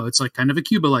like, oh, it's like kind of a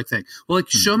Cuba-like thing. Well, like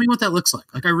show me what that looks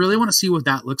like. Like I really want to see what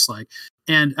that looks like.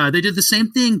 And they did the same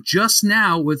thing just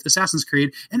now with Assassin's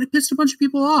Creed, and it pissed a bunch of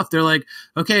people off. They're like,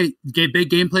 okay, big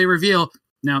gameplay reveal.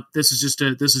 Now this is just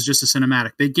a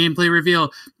cinematic. Big gameplay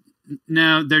reveal.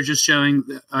 No, they're just showing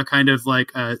a kind of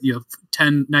like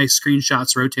 10 nice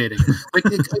screenshots rotating.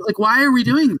 like why are we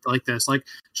doing like this? Like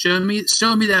show me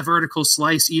that vertical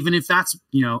slice, even if that's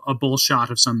a bull shot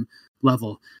of some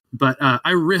level. But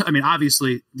I mean,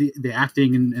 obviously the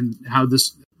acting and how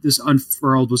this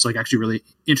unfurled was like actually really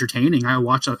entertaining. I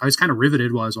was kind of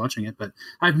riveted while I was watching it, but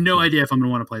I have no idea if I'm going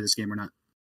to want to play this game or not.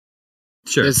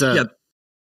 Sure.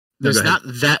 There's not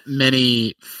that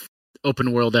many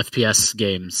open world FPS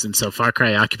games, and so Far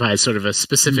Cry occupies sort of a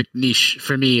specific niche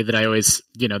for me that I always,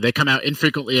 they come out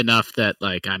infrequently enough that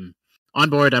like I'm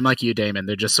on board. I'm like you, Damon.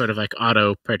 They're just sort of like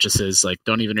auto purchases, like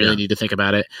don't even really need to think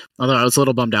about it. Although I was a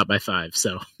little bummed out by 5,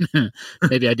 so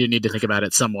maybe I do need to think about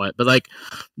it somewhat. But like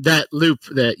that loop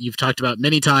that you've talked about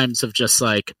many times of just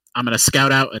like, I'm going to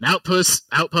scout out an outpost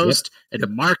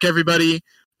and mark everybody,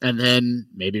 and then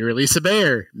maybe release a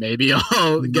bear. Maybe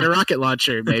I'll get a rocket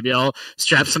launcher. Maybe I'll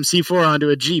strap some C4 onto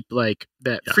a Jeep. Like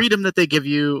that freedom that they give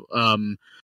you.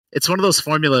 It's one of those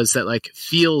formulas that like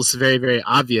feels very, very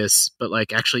obvious, but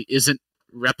like actually isn't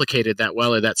replicated that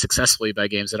well or that successfully by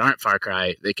games that aren't Far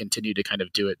Cry. They continue to kind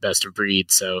of do it best of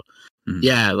breed. So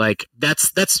like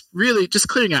that's really just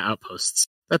clearing out outposts.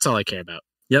 That's all I care about.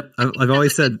 Yep. I've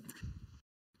always said,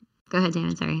 go ahead,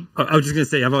 Dan. Sorry. I was just going to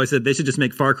say, I've always said they should just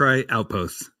make Far Cry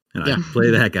Outposts, and I play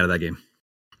the heck out of that game.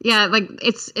 Yeah, like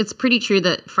it's pretty true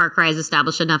that Far Cry is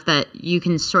established enough that you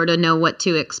can sort of know what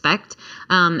to expect.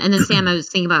 And then Sam, I was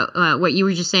thinking about what you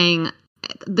were just saying.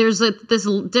 There's this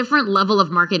different level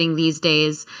of marketing these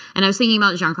days, and I was thinking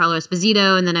about Giancarlo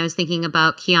Esposito, and then I was thinking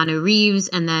about Keanu Reeves,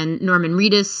 and then Norman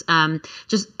Reedus,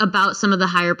 just about some of the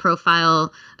higher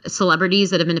profile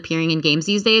celebrities that have been appearing in games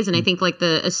these days. And I think like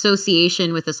the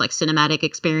association with this like cinematic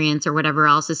experience or whatever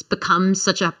else has become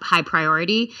such a high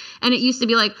priority. And it used to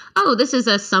be like, oh, this is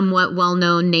a somewhat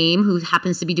well-known name who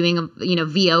happens to be doing a, you know,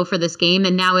 VO for this game.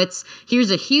 And now it's,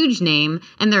 here's a huge name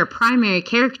and they're a primary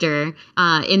character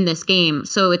in this game.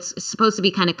 So it's supposed to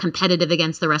be kind of competitive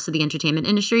against the rest of the entertainment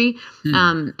industry.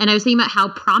 And I was thinking about how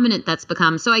prominent that's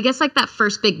become. So I guess like that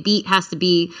first big beat has to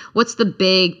be, what's the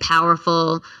big,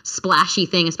 powerful, splashy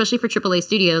thing, especially for AAA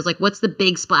studios? Like, what's the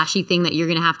big, splashy thing that you're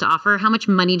going to have to offer? How much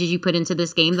money did you put into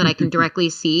this game that I can directly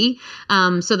see,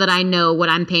 so that I know what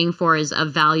I'm paying for is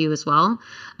of value as well?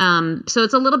 So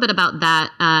it's a little bit about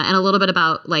that, and a little bit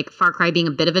about like Far Cry being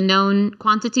a bit of a known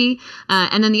quantity.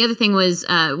 And then the other thing was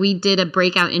we did a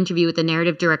breakout interview with the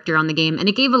narrative director on the game, and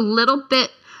it gave a little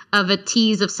bit of a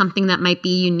tease of something that might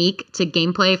be unique to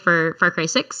gameplay for Far Cry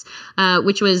 6,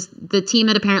 which was the team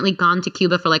had apparently gone to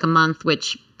Cuba for like a month,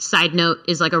 which, side note,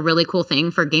 is like a really cool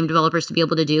thing for game developers to be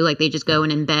able to do. Like they just go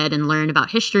and embed and learn about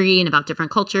history and about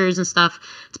different cultures and stuff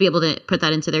to be able to put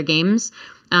that into their games.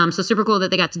 So super cool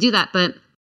that they got to do that. But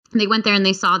they went there and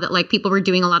they saw that like people were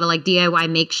doing a lot of like DIY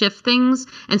makeshift things.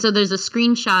 And so there's a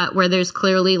screenshot where there's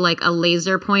clearly like a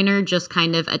laser pointer just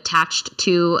kind of attached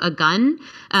to a gun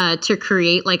to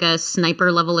create like a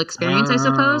sniper level experience, I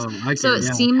suppose. Okay, so it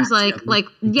seems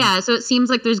so it seems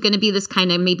like there's going to be this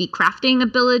kind of maybe crafting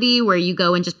ability where you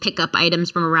go and just pick up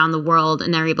items from around the world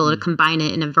and they're able to combine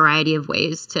it in a variety of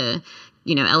ways to,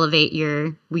 you know, elevate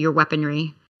your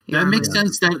weaponry. That makes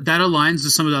sense. That aligns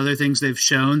with some of the other things they've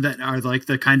shown that are like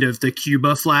the kind of the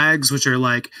Cuba flags, which are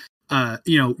like,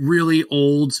 really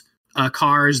old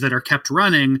cars that are kept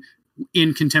running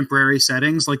in contemporary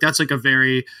settings. Like that's like a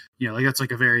very,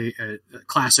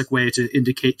 classic way to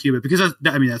indicate Cuba, because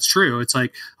that's true. It's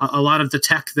like a lot of the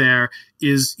tech there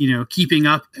is, keeping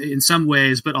up in some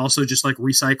ways, but also just like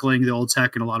recycling the old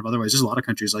tech in a lot of other ways. There's a lot of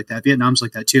countries like that. Vietnam's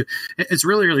like that too. It's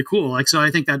really, really cool. Like, so I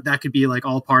think that could be like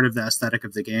all part of the aesthetic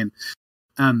of the game.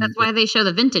 That's why they show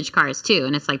the vintage cars too,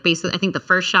 and it's like basically, I think the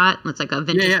first shot, it's like a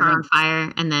vintage car on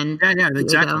fire, and then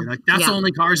exactly. Like that's the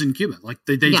only cars in Cuba. Like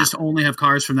they just only have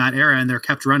cars from that era, and they're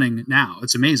kept running now.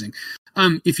 It's amazing.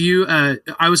 If you,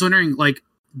 I was wondering, like,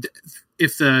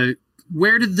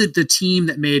 where did the team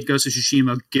that made Ghost of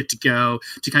Tsushima get to go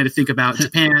to kind of think about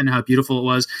Japan, how beautiful it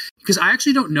was? Because I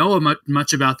actually don't know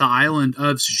much about the island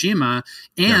of Tsushima,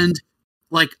 and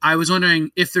like, I was wondering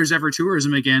if there's ever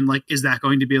tourism again, like, is that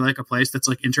going to be like a place that's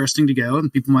like interesting to go and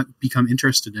people might become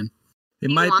interested in?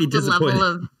 It might be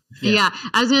disappointing. I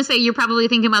was going to say, you're probably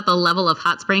thinking about the level of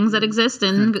hot springs that exist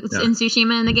in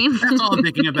Tsushima in the game. That's all I'm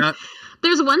thinking about.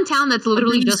 There's one town that's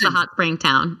literally just a hot spring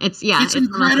town. It's the most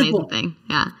amazing thing.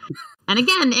 Yeah. And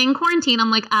again, in quarantine, I'm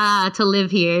like, to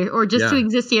live here or just to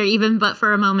exist here, even but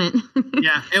for a moment.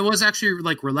 Yeah, it was actually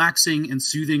like relaxing and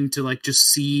soothing to like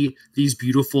just see these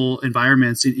beautiful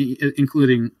environments,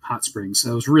 including hot springs.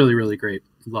 So it was really, really great.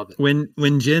 Love it.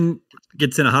 When Jin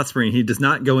gets in a hot spring, he does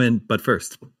not go in but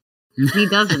first. He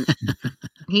doesn't.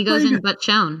 He goes in but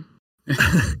shown.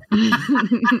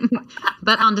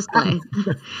 But on display.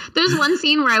 There's one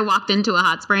scene where I walked into a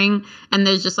hot spring and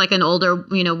there's just like an older,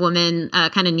 woman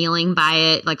kind of kneeling by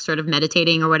it, like sort of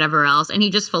meditating or whatever else, and he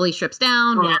just fully strips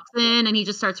down, walks in, and he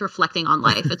just starts reflecting on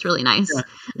life. It's really nice.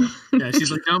 Yeah,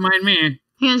 she's like, don't mind me.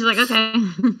 Yeah, she's like, okay.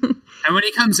 And when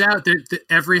he comes out,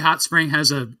 every hot spring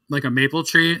has a maple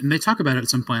tree, and they talk about it at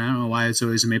some point. I don't know why it's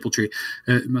always a maple tree.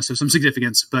 It must have some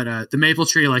significance. But the maple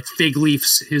tree like fig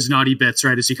leaves his naughty bits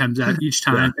right as he comes out each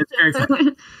time. It's very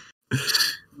fun.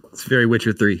 It's very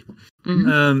Witcher 3.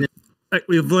 Mm-hmm.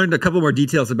 We've learned a couple more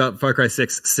details about Far Cry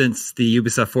 6 since the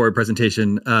Ubisoft Forward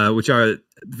presentation, which are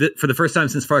for the first time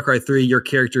since Far Cry 3, your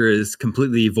character is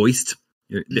completely voiced.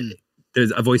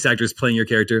 There's a voice actor playing your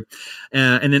character.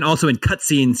 And then also in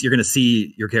cutscenes, you're going to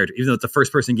see your character. Even though it's a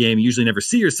first-person game, you usually never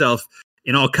see yourself.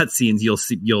 In all cutscenes,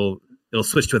 it'll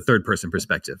switch to a third-person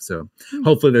perspective. So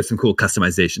hopefully there's some cool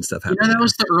customization stuff happening. That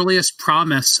was the earliest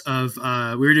promise of...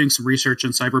 we were doing some research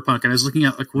on Cyberpunk, and I was looking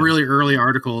at like really early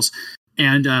articles.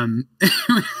 And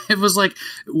it was like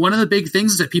one of the big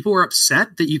things is that people were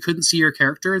upset that you couldn't see your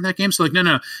character in that game. So like,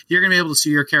 no, you're going to be able to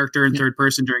see your character in third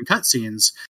person during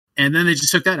cutscenes. And then they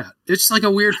just took that out. It's like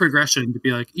a weird progression to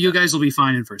be like, you guys will be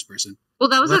fine in first person. Well,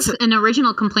 that was an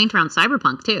original complaint around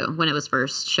Cyberpunk, too, when it was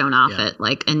first shown off at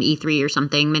like an E3 or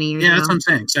something many years ago. Yeah, that's what I'm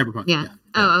saying. Cyberpunk. Yeah.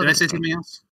 Oh, okay. Did I say something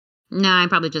else? No, I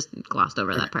probably just glossed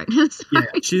over that part. Yeah,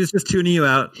 she's just tuning you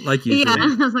out like you. Yeah,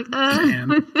 I was like,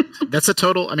 That's a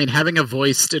total. I mean, having a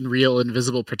voiced and real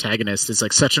invisible protagonist is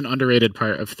like such an underrated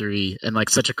part of 3, and like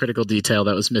such a critical detail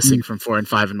that was missing from 4 and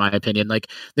 5, in my opinion. Like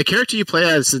the character you play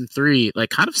as in 3, like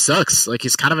kind of sucks. Like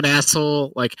he's kind of an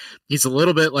asshole. Like he's a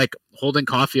little bit like Holden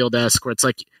Caulfield-esque, where it's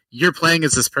like you're playing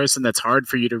as this person that's hard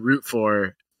for you to root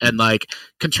for, and like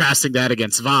contrasting that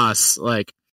against Voss,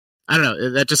 like. I don't know.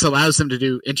 That just allows them to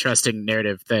do interesting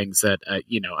narrative things that,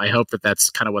 I hope that that's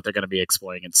kind of what they're going to be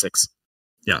exploring in 6.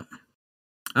 Yeah.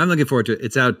 I'm looking forward to it.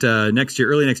 It's out next year,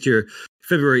 early next year,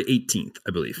 February 18th,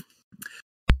 I believe.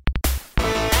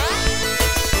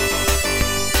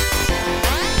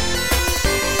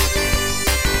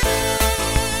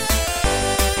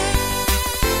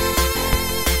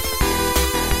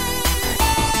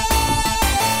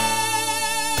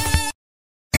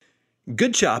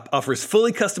 Good Chop offers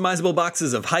fully customizable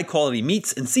boxes of high-quality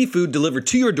meats and seafood delivered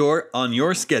to your door on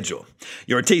your schedule.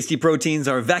 Your tasty proteins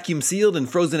are vacuum sealed and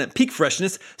frozen at peak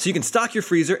freshness, so you can stock your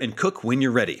freezer and cook when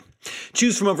you're ready.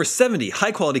 Choose from over 70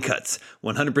 high-quality cuts,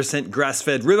 100%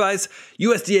 grass-fed ribeyes,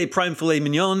 USDA prime filet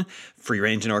mignon,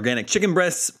 free-range and organic chicken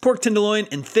breasts, pork tenderloin,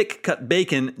 and thick-cut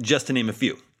bacon, just to name a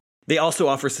few. They also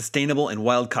offer sustainable and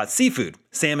wild-caught seafood,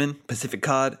 salmon, Pacific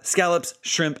cod, scallops,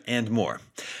 shrimp, and more.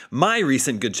 My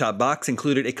recent Good Chop box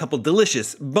included a couple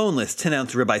delicious, boneless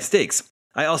 10-ounce ribeye steaks.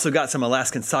 I also got some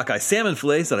Alaskan sockeye salmon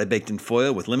fillets that I baked in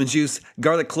foil with lemon juice,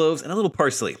 garlic cloves, and a little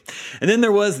parsley. And then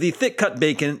there was the thick-cut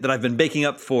bacon that I've been baking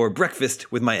up for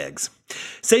breakfast with my eggs.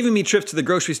 Saving me trips to the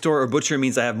grocery store or butcher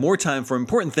means I have more time for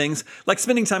important things like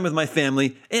spending time with my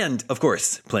family and, of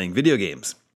course, playing video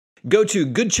games. Go to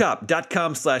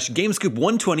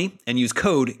goodchop.com/GameScoop120 and use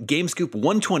code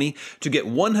GameScoop120 to get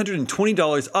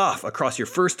 $120 off across your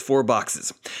first 4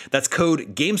 boxes. That's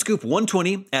code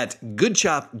GameScoop120 at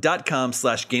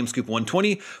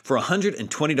goodchop.com/GameScoop120 for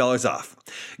 $120 off.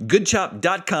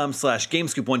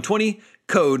 Goodchop.com/GameScoop120,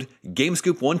 code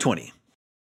GameScoop120.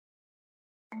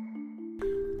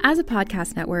 As a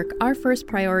podcast network, our first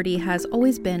priority has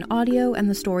always been audio and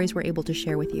the stories we're able to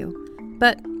share with you.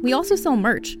 But we also sell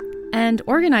merch, and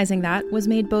organizing that was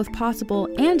made both possible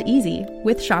and easy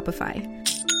with Shopify.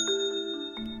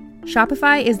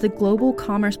 Shopify is the global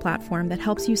commerce platform that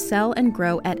helps you sell and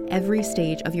grow at every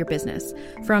stage of your business,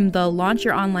 from the launch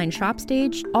your online shop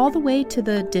stage all the way to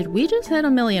the did we just hit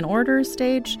 1 million orders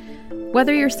stage.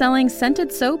 Whether you're selling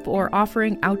scented soap or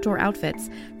offering outdoor outfits,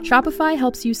 Shopify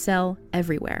helps you sell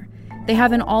everywhere. They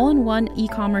have an all-in-one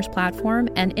e-commerce platform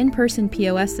and in-person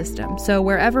POS system, so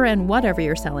wherever and whatever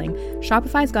you're selling,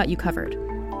 Shopify's got you covered.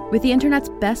 With the internet's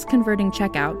best converting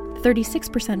checkout,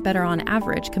 36% better on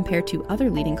average compared to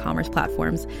other leading commerce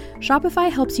platforms,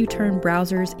 Shopify helps you turn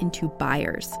browsers into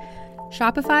buyers.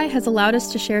 Shopify has allowed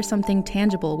us to share something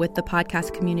tangible with the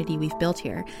podcast community we've built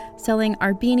here, selling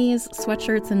our beanies,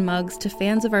 sweatshirts, and mugs to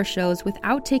fans of our shows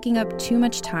without taking up too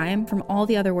much time from all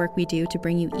the other work we do to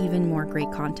bring you even more great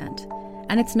content.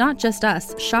 And it's not just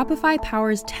us. Shopify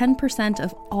powers 10%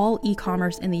 of all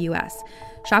e-commerce in the US.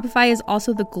 Shopify is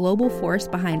also the global force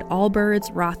behind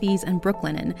Allbirds, Rothy's, and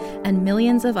Brooklinen, and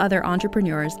millions of other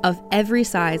entrepreneurs of every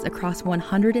size across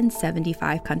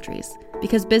 175 countries.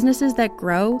 Because businesses that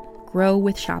grow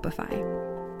with Shopify.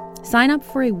 Sign up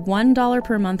for a $1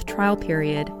 per month trial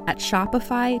period at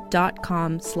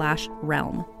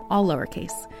shopify.com/realm, all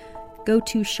lowercase. Go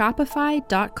to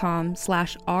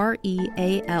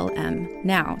shopify.com/REALM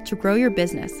now to grow your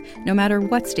business, no matter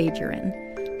what stage you're in.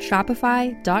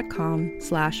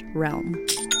 Shopify.com/realm.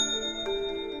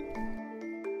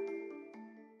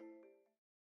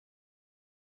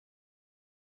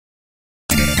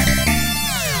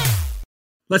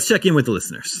 Let's check in with the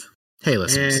listeners. Hey,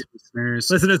 listeners. Hey, listeners.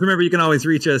 Listeners, remember, you can always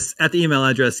reach us at the email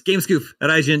address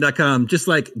gamescoop@ign.com, just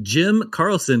like Jim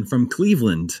Carlson from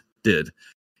Cleveland did.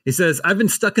 He says, I've been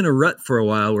stuck in a rut for a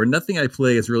while where nothing I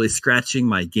play is really scratching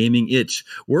my gaming itch.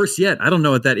 Worse yet, I don't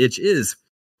know what that itch is.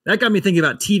 That got me thinking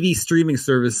about TV streaming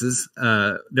services.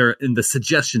 They're in the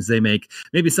suggestions they make.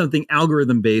 Maybe something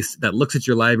algorithm-based that looks at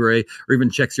your library or even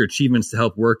checks your achievements to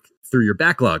help work through your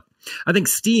backlog. I think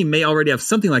Steam may already have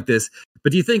something like this,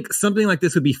 but do you think something like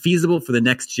this would be feasible for the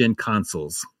next-gen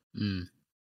consoles?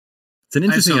 It's an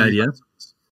interesting idea.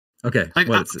 Okay.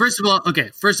 First of all, I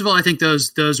think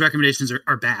those recommendations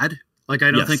are bad. Like,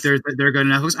 I don't think they're good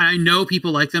enough. I know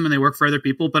people like them and they work for other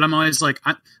people, but I'm always like,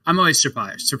 I'm always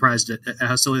surprised at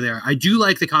how silly they are. I do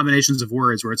like the combinations of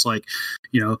words where it's like,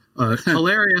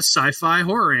 hilarious sci-fi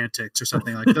horror antics or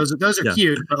something like those. Those are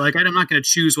cute, but like, I'm not going to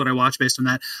choose what I watch based on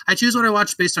that. I choose what I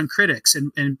watch based on critics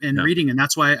and reading, and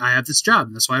that's why I have this job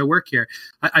and that's why I work here.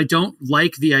 I don't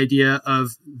like the idea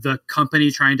of the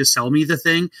company trying to sell me the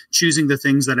thing, choosing the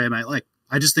things that I might like.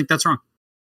 I just think that's wrong.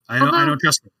 I don't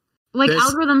trust it. Like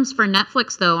algorithms for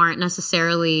Netflix, though, aren't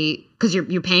necessarily because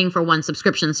you're paying for one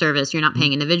subscription service. You're not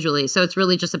paying individually. So it's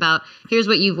really just about here's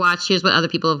what you've watched. Here's what other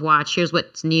people have watched. Here's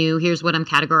what's new. Here's what I'm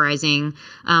categorizing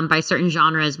by certain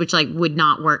genres, which like would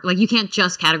not work. Like you can't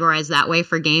just categorize that way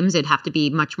for games. It'd have to be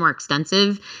much more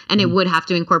extensive, and it would have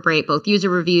to incorporate both user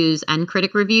reviews and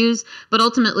critic reviews. But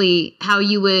ultimately, how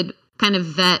you would kind of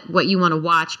vet what you want to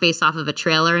watch based off of a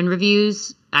trailer and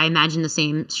reviews, I imagine the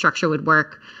same structure would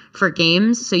work for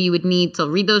games. So you would need to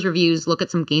read those reviews, look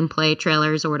at some gameplay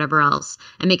trailers or whatever else,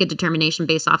 and make a determination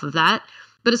based off of that.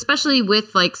 But especially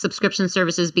with like subscription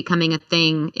services becoming a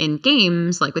thing in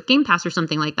games, like with Game Pass or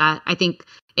something like that, I think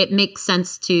it makes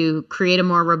sense to create a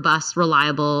more robust,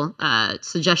 reliable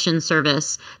suggestion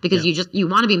service because you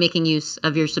want to be making use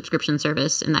of your subscription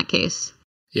service in that case.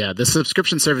 Yeah, the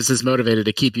subscription service is motivated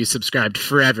to keep you subscribed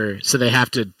forever. So they have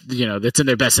to, it's in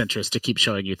their best interest to keep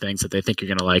showing you things that they think you're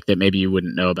going to like that maybe you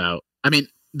wouldn't know about. I mean,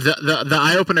 the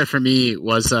eye-opener for me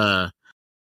was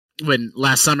when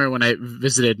last summer when I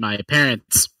visited my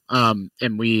parents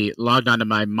and we logged onto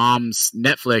my mom's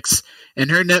Netflix,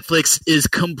 and her Netflix is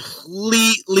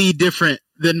completely different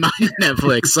than my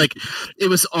Netflix. Like it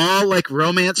was all like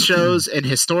romance shows and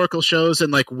historical shows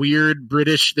and like weird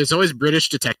British. There's always British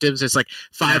detectives. There's like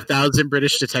 5,000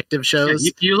 British detective shows.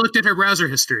 Yeah, you looked at her browser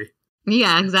history.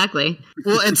 Yeah, exactly.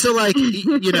 Well, and so like,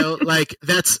 like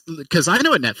that's because I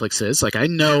know what Netflix is. Like I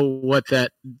know what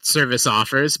that service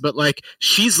offers, but like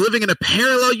she's living in a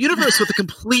parallel universe with a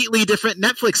completely different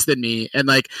Netflix than me. And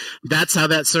like, that's how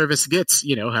that service gets,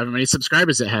 however many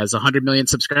subscribers it has, 100 million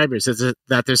subscribers. Is it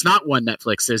that there's not one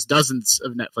Netflix, there's dozens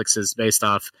of Netflixes based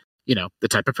off, the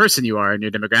type of person you are and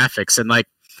your demographics. And like,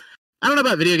 I don't know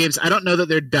about video games. I don't know that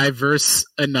they're diverse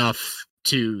enough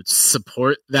to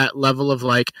support that level of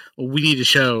like, well, we need to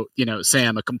show,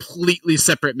 Sam a completely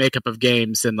separate makeup of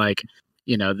games than like,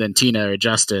 than Tina or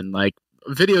Justin. Like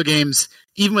video games,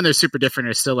 even when they're super different,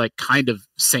 are still like kind of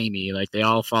samey. Like they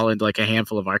all fall into like a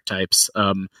handful of archetypes.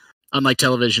 Unlike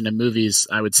television and movies,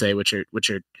 I would say, which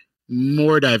are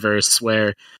more diverse,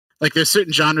 where like there's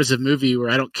certain genres of movie where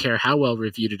I don't care how well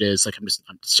reviewed it is. Like I'm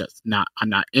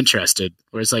not interested.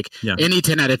 Whereas like any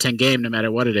 10 out of 10 game, no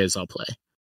matter what it is, I'll play.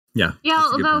 Yeah,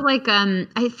 although like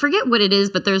I forget what it is,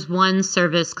 but there's one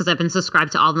service because I've been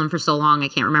subscribed to all of them for so long, I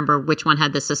can't remember which one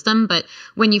had the system. But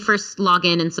when you first log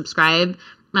in and subscribe,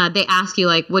 they ask you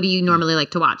like, what do you normally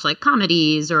like to watch, like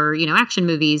comedies or action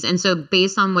movies? And so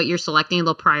based on what you're selecting,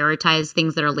 they'll prioritize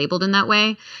things that are labeled in that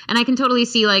way. And I can totally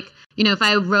see like, if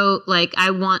I wrote like I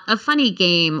want a funny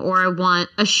game or I want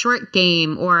a short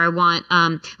game or I want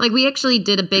like we actually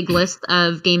did a big list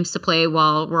of games to play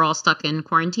while we're all stuck in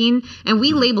quarantine, and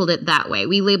we labeled it that way.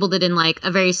 We labeled it in like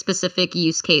a very specific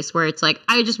use case where it's like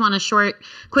I just want a short,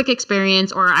 quick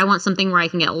experience, or I want something where I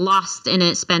can get lost in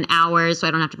it, spend hours, so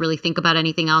I don't have to really think about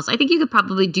anything else. I think you could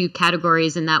probably do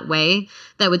categories in that way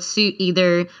that would suit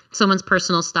either someone's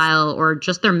personal style or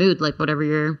just their mood, like whatever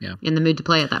you're in the mood to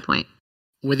play at that point.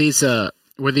 Where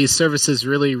these services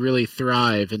really, really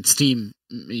thrive, and Steam,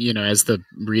 as the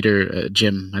reader,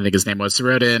 Jim, I think his name was,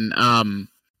 wrote in,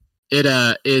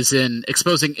 it is in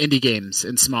exposing indie games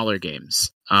and smaller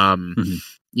games.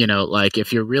 Like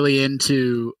if you're really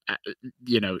into,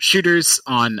 shooters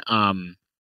on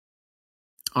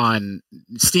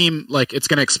Steam, like it's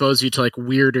going to expose you to like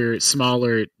weirder,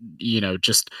 smaller,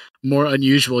 just more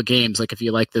unusual games. Like if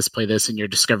you like this, play this in your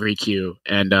discovery queue.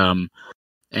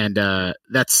 And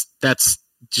that's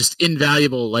just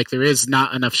invaluable. Like there is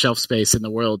not enough shelf space in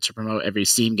the world to promote every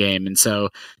Steam game. And so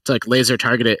to like laser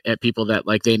target it at people that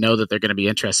like they know that they're going to be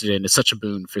interested in is such a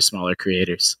boon for smaller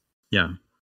creators. Yeah.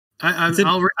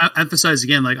 I'll emphasize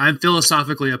again, like I'm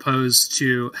philosophically opposed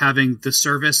to having the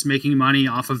service making money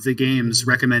off of the games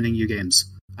recommending you games.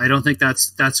 I don't think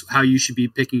that's how you should be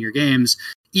picking your games.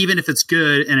 Even if it's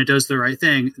good and it does the right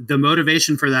thing, the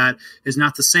motivation for that is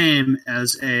not the same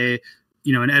as an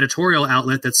editorial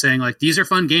outlet that's saying like, these are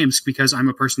fun games because I'm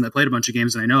a person that played a bunch of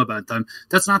games and I know about them.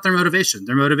 That's not their motivation.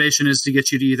 Their motivation is to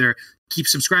get you to either keep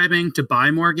subscribing, to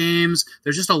buy more games.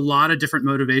 There's just a lot of different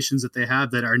motivations that they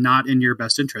have that are not in your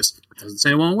best interest. It doesn't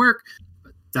say it won't work,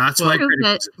 but That's why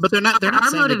critics, but they're not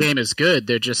saying the game is good.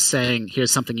 They're just saying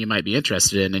here's something you might be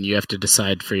interested in, and you have to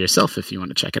decide for yourself if you want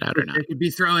to check it out or not. They could be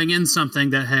throwing in something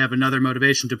that have another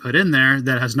motivation to put in there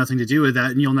that has nothing to do with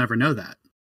that, and you'll never know that.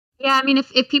 Yeah, I mean,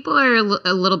 if people are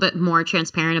a little bit more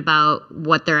transparent about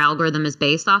what their algorithm is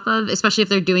based off of, especially if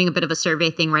they're doing a bit of a survey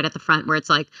thing right at the front where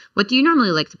it's like, what do you normally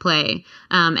like to play?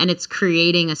 And it's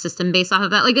creating a system based off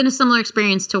of that, like in a similar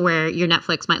experience to where your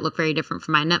Netflix might look very different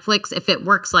from my Netflix. If it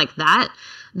works like that,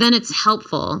 then it's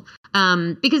helpful.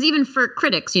 Because even for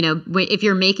critics, you know, if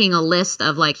you're making a list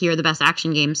of like, here are the best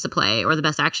action games to play or the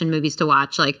best action movies to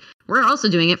watch, like we're also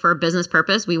doing it for a business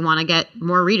purpose. We want to get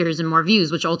more readers and more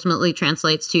views, which ultimately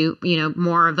translates to, you know,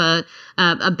 more of a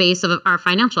base of our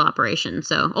financial operation.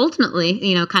 So ultimately,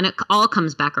 you know, kind of all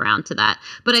comes back around to that.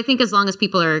 But I think as long as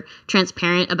people are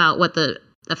transparent about what the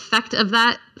effect of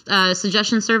that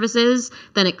suggestion service is,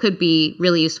 then it could be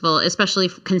really useful, especially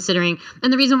considering,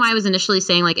 and the reason why I was initially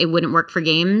saying like it wouldn't work for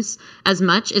games as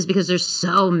much is because there's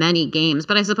so many games,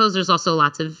 but I suppose there's also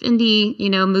lots of indie, you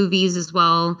know, movies as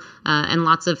well, and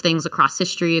lots of things across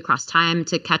history, across time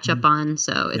to catch up on.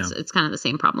 So it's kind of the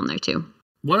same problem there too.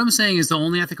 What I'm saying is the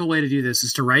only ethical way to do this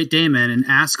is to write Damon and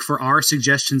ask for our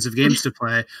suggestions of games to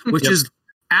play, which is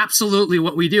absolutely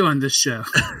what we do on this show.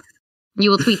 You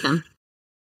will tweet them.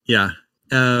 Yeah.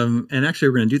 And actually,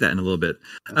 we're going to do that in a little bit.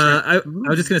 I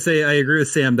was just going to say, I agree with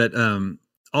Sam that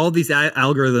all these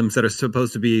algorithms that are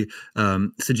supposed to be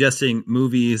suggesting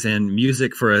movies and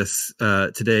music for us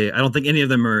today, I don't think any of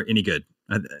them are any good.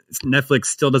 Netflix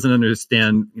still doesn't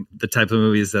understand the type of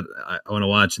movies that I want to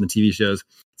watch and the TV shows.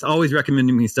 It's always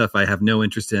recommending me stuff I have no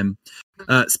interest in.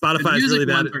 Spotify is really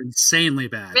bad. Insanely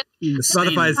bad.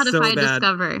 Spotify is so bad.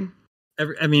 Discover.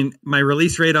 I mean, my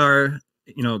release radar,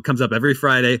 you know, comes up every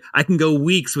Friday. I can go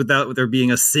weeks without there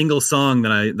being a single song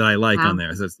that I like on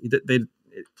there. So the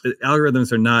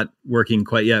algorithms are not working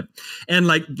quite yet. And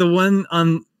like the one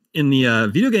in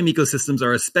the video game ecosystems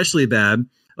are especially bad.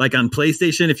 Like on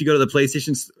PlayStation, if you go to the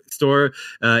PlayStation store,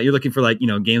 you're looking for like, you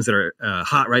know, games that are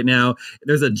hot right now.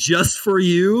 There's a just for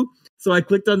you. So I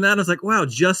clicked on that. I was like, wow,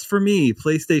 just for me.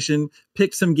 PlayStation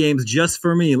picked some games just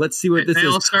for me. Let's see what this is. They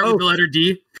all start with the letter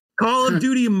D. Call of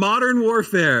Duty Modern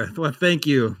Warfare. Well, thank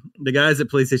you. The guys at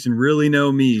PlayStation really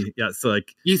know me. Yeah, so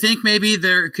like... You think maybe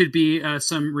there could be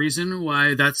some reason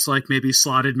why that's like maybe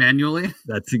slotted manually?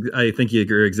 I think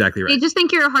you're exactly right. They just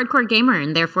think you're a hardcore gamer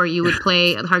and therefore you would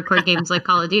play hardcore games like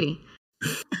Call of Duty.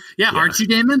 Yeah, aren't you,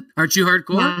 Damon? Aren't you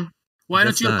hardcore? Yeah. Why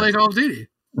don't you play Call of Duty?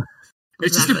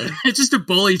 Exactly. It's just a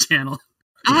bully channel.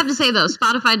 I have to say though,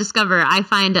 Spotify Discover, I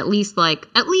find at least like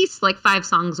 5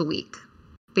 songs a week.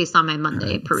 Based on my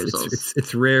Monday perusals.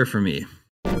 It's rare for me.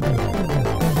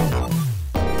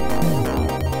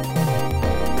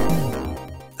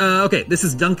 Okay, this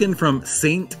is Duncan from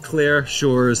St. Clair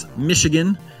Shores,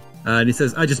 Michigan. And he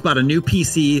says, I just bought a new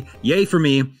PC. Yay for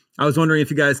me. I was wondering if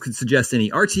you guys could suggest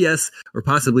any RTS or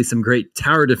possibly some great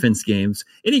tower defense games.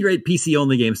 Any great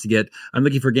PC-only games to get. I'm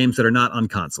looking for games that are not on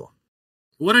console.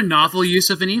 What a novel use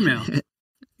of an email.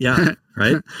 Yeah,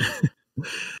 right?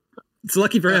 It's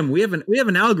lucky for him. We have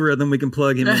an algorithm we can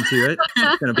plug him into, right?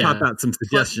 Kind of pop out some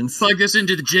suggestions. Plug this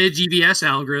into the JGBS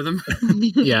algorithm.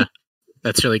 Yeah,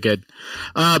 that's really good.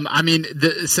 I mean,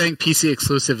 saying PC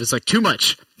exclusive is like too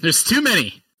much. There's too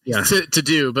many to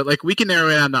do, but like we can narrow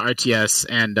it down to RTS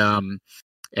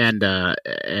and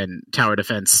tower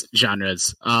defense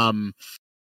genres. The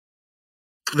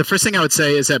first thing I would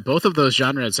say is that both of those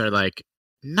genres are like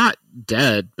not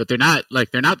dead, but they're not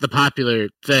the popular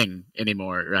thing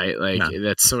anymore, right? Like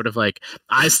that's sort of like,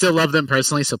 I still love them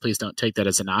personally, so please don't take that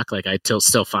as a knock. Like I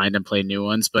still find and play new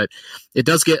ones, but it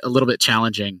does get a little bit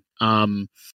challenging.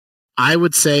 I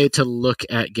would say to look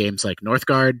at games like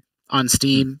Northgard on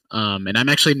Steam, and I'm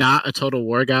actually not a Total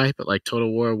War guy, but like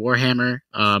Total War Warhammer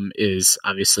is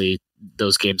obviously,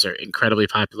 those games are incredibly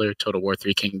popular. Total War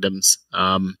 3 Kingdoms,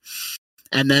 and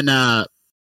then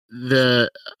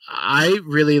I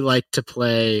really like to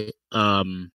play, I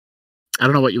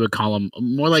don't know what you would call them,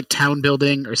 more like town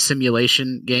building or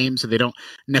simulation games. So they don't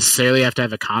necessarily have to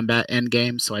have a combat end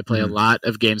game. So I play a lot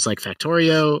of games like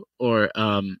Factorio or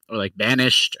like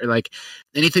Banished, or like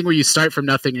anything where you start from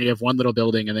nothing and you have one little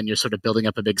building and then you're sort of building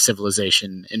up a big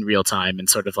civilization in real time and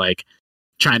sort of like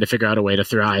trying to figure out a way to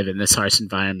thrive in this harsh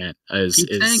environment. Keep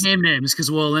saying game names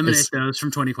because we'll eliminate those from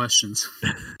 20 questions.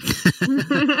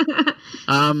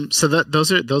 So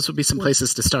those would be some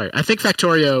places to start. I think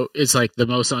Factorio is like the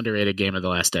most underrated game of the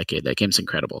last decade. That game's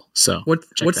incredible. So what's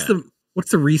the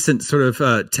recent sort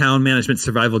of town management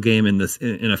survival game in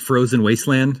a frozen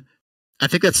wasteland? I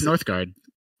think that's Northgard.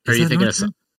 Are you thinking of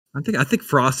something? I think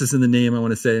Frost is in the name. I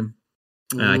want to say.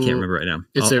 I can't remember right now.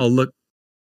 I'll look.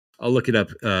 I'll look it up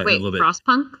in a little bit.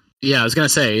 Frostpunk? Yeah, I was gonna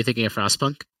say, are you thinking of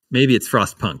Frostpunk? Maybe it's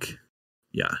Frostpunk.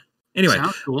 Yeah. Anyway,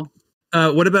 sounds cool.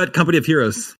 What about Company of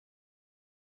Heroes?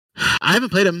 I haven't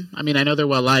played them. I mean, I know they're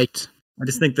well liked. I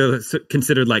just think they're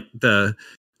considered like the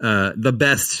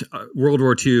best World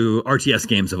War II RTS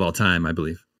games of all time, I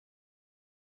believe.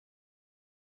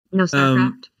 No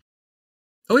StarCraft?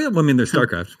 Oh yeah, well, I mean, there's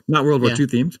StarCraft, not World War II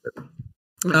themed.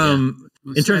 But,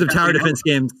 in terms of tower defense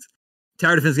games,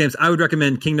 I would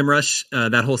recommend Kingdom Rush,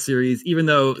 that whole series. Even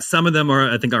though some of them are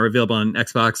available on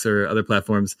Xbox or other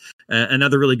platforms.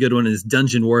 Another really good one is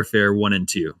Dungeon Warfare 1 and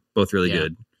 2, both really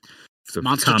good. So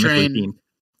Monster Train, themed.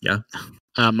 Yeah.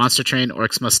 Monster Train,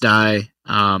 Orcs Must Die.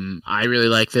 I really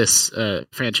like this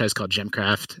franchise called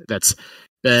Gemcraft. That's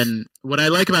been what I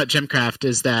like about Gemcraft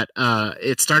is that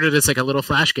it started as like a little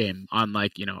flash game on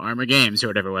like Armor Games or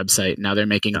whatever website. Now they're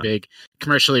making big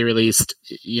commercially released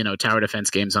tower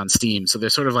defense games on Steam. So they're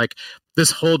sort of like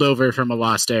this holdover from a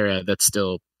lost era that's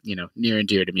still near and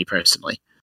dear to me personally.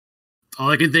 All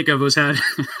I can think of was how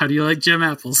do you like gem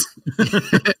apples?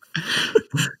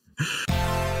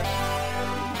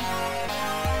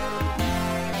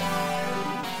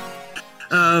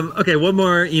 Okay, one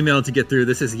more email to get through.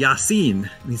 This is Yassine.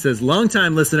 He says,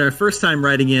 long-time listener, first time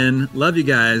writing in. Love you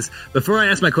guys. Before I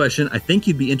ask my question, I think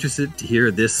you'd be interested to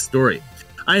hear this story.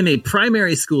 I am a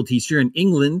primary school teacher in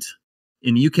England.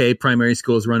 In the UK, primary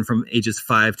schools run from ages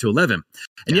 5 to 11.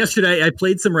 And yesterday, I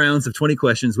played some rounds of 20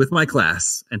 questions with my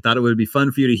class and thought it would be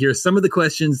fun for you to hear some of the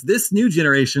questions this new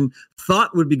generation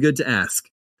thought would be good to ask.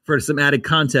 For some added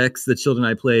context, the children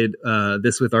I played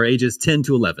this with are ages 10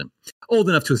 to 11, old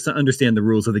enough to understand the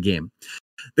rules of the game.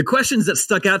 The questions that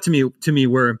stuck out to me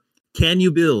were, can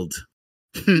you build?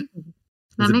 That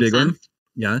makes big sense. One.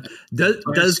 Yeah.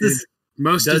 Does this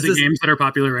most of the games that are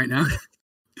popular right now?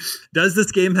 Does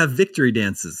this game have victory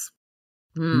dances?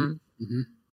 Mm-hmm.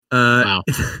 Wow.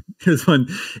 Here's one.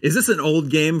 Is this an old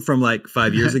game from like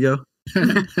 5 years ago?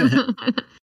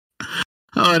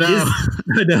 Oh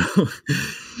no!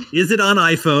 Is it on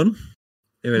iPhone?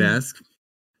 They would ask.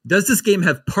 Does this game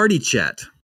have party chat?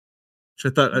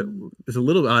 Which I thought is a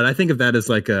little odd. I think of that as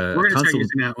like a we're going to console, start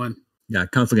using that one. Yeah,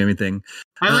 console gaming thing.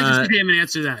 I'd like to see him and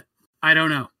answer that. I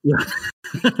don't know. Yeah.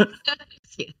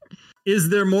 Is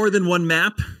there more than one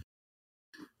map?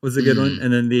 Was a good one.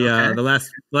 And then the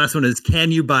last one is,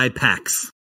 can you buy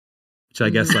packs? Which I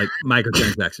guess like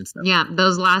microtransaction stuff. Yeah,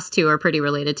 those last two are pretty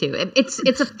related too. It's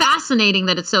fascinating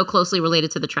that it's so closely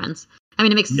related to the trends. I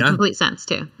mean, it makes complete sense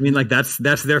too. I mean, like that's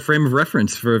their frame of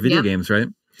reference for video games, right?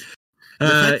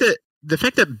 The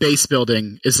fact that base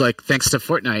building is like, thanks to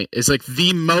Fortnite, is like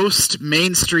the most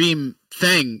mainstream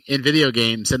thing in video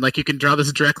games, and like you can draw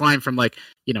this direct line from like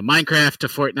Minecraft to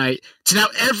Fortnite to now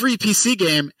every PC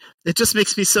game. It just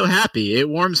makes me so happy. It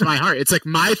warms my heart. It's like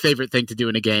my favorite thing to do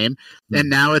in a game,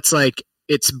 and now it's like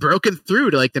it's broken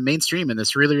through to like the mainstream in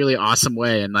this really, really awesome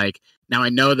way. And like now I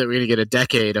know that we're gonna get a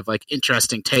decade of like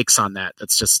interesting takes on that.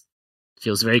 That's just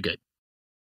feels very good.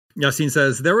 Yassine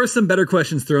says, there were some better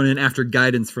questions thrown in after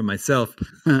guidance from myself,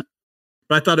 but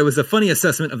I thought it was a funny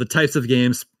assessment of the types of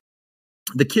games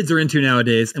the kids are into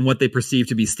nowadays and what they perceive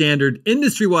to be standard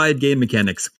industry-wide game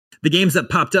mechanics. The games that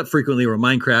popped up frequently were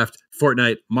Minecraft,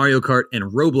 Fortnite, Mario Kart,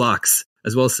 and Roblox,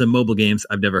 as well as some mobile games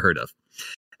I've never heard of.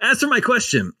 As for my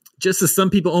question, just as some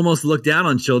people almost look down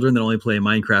on children that only play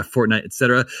Minecraft, Fortnite,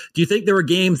 etc., do you think there were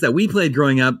games that we played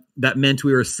growing up that meant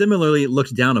we were similarly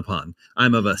looked down upon?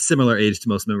 I'm of a similar age to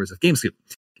most members of GameScoop.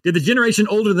 Did the generation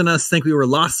older than us think we were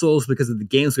lost souls because of the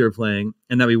games we were playing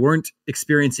and that we weren't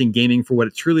experiencing gaming for what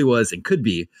it truly was and could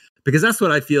be? Because that's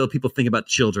what I feel people think about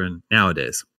children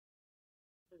nowadays.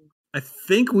 I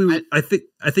think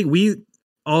we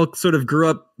all sort of grew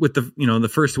up with the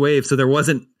first wave, so there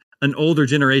wasn't an older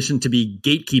generation to be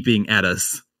gatekeeping at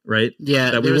us, right?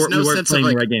 Yeah, that we weren't playing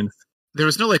the right games. There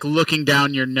was no like looking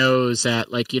down your nose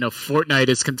at like Fortnite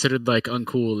is considered like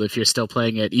uncool if you're still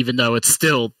playing it, even though it's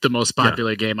still the most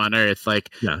popular game on earth. Like,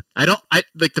 I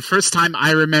like the first time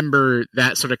I remember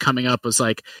that sort of coming up was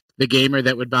like the gamer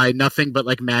that would buy nothing but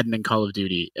like Madden and Call of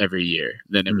Duty every year.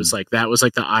 Then it was like that was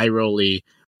like the eye rolly,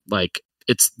 like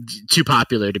it's too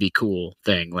popular to be cool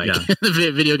thing. Like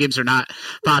the video games are not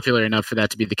popular enough for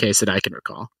that to be the case that I can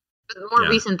recall. More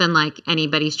recent than like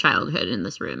anybody's childhood in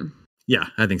this room. Yeah,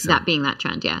 I think so. That being that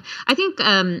trend, yeah. I think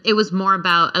it was more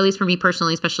about, at least for me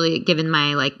personally, especially given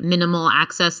my like minimal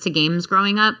access to games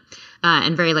growing up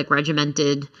and very like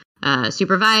regimented,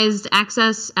 supervised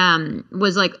access,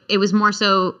 was like, it was more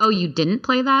so, oh, you didn't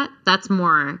play that? That's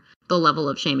more the level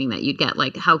of shaming that you'd get.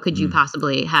 Like, how could you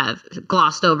possibly have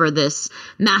glossed over this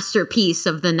masterpiece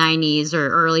of the 90s or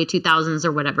early 2000s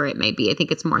or whatever it may be? I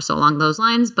think it's more so along those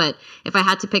lines. But if I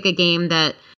had to pick a game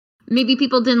that maybe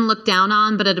people didn't look down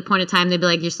on, but at a point in time, they'd be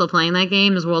like, you're still playing that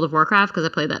game, is World of Warcraft, because I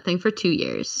played that thing for 2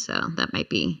 years. So that might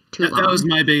be too long. That was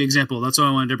my big example. That's what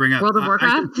I wanted to bring up. World of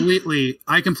Warcraft?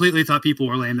 I completely thought people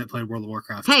were lame that played World of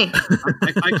Warcraft. Hey.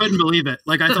 I couldn't believe it.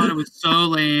 Like, I thought it was so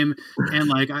lame. And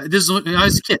like, I was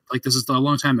a kid. Like, this is a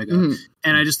long time ago. Mm-hmm.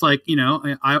 And I just like,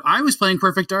 I was playing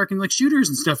Perfect Dark and like shooters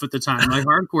and stuff at the time, like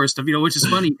hardcore stuff, which is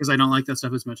funny because I don't like that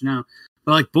stuff as much now.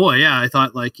 But like, boy, yeah, I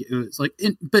thought like it was like,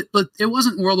 but it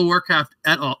wasn't World of Warcraft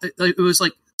at all. It was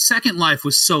like Second Life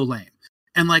was so lame.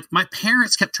 And like my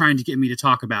parents kept trying to get me to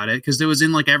talk about it because it was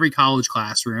in like every college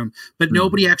classroom, but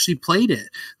nobody actually played it.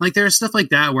 Like there's stuff like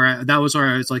that where that was where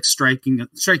I was like striking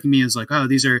me as like, oh,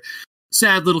 these are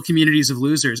sad little communities of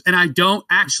losers. And I don't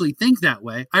actually think that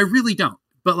way. I really don't.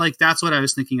 But like that's what I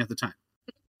was thinking at the time.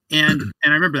 And I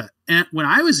remember that. And when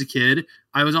I was a kid,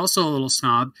 I was also a little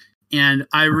snob. And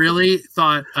I really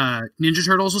thought Ninja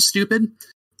Turtles was stupid,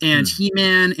 and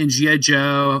He-Man and G.I.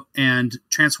 Joe and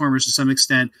Transformers to some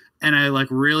extent. And I like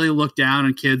really looked down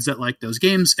on kids that like those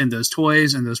games and those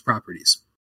toys and those properties.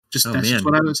 Just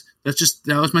what I was.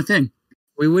 That was my thing.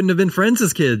 We wouldn't have been friends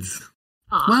as kids.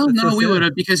 Well, no, we would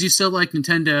have, because you still like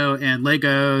Nintendo and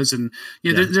Legos, and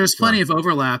there's plenty of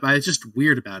overlap. I was just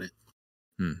weird about it.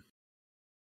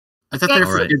 I thought they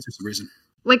were for kids for some reason.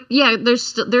 Like, yeah, there's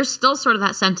still sort of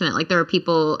that sentiment. Like, there are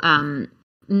people,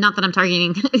 not that I'm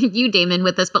targeting you, Damon,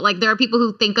 with this, but like, there are people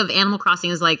who think of Animal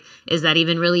Crossing as like, is that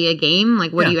even really a game?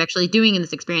 Like, what are you actually doing in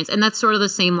this experience? And that's sort of the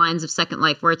same lines of Second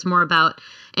Life, where it's more about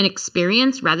an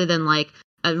experience rather than like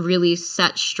a really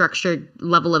set, structured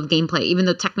level of gameplay, even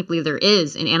though technically there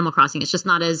is in Animal Crossing. It's just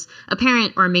not as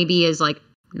apparent, or maybe as like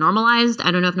normalized.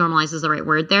 I don't know if normalized is the right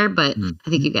word there, but I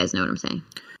think you guys know what I'm saying.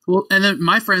 Well, and then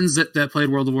my friends that played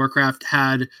World of Warcraft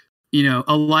had,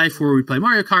 a life where we play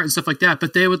Mario Kart and stuff like that,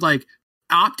 but they would like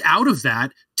opt out of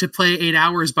that to play 8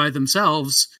 hours by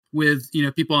themselves with,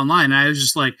 people online. And I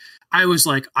was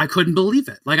like, I couldn't believe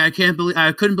it. Like, I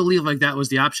couldn't believe like that was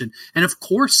the option. And of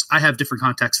course I have different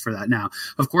context for that now.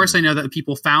 Of course I know that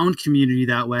people found community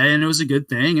that way and it was a good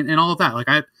thing and all of that. Like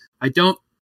I don't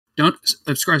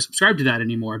subscribe to that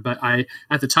anymore. But I,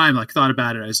 at the time, like thought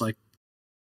about it. I was like,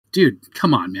 dude,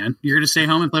 come on, man. You're going to stay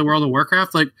home and play World of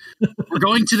Warcraft? Like, we're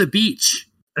going to the beach.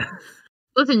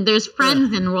 Listen, there's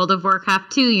friends in World of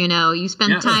Warcraft too, You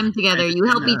spend time together. You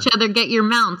help each other get your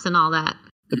mounts and all that.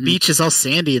 The beach is all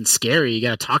sandy and scary. You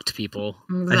got to talk to people.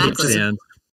 Exactly. I hate sand.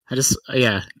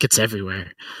 It gets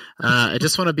everywhere. I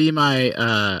just want to be my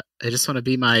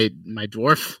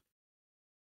dwarf.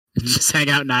 Just hang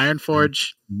out in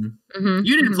Ironforge. Mm-hmm.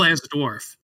 You didn't play as a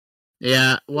dwarf.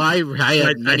 Yeah, well, I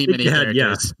had many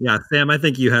characters. Yeah, Sam, I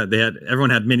think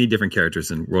everyone had many different characters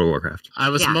in World of Warcraft. I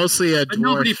was mostly a dwarf. But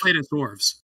nobody played as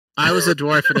dwarves. I was a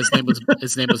dwarf, and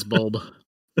his name was Bulb.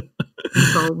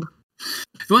 Bulb.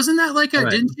 Wasn't that like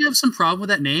didn't you have some problem with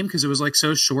that name because it was like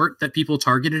so short that people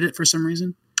targeted it for some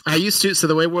reason? I used to. So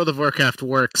the way World of Warcraft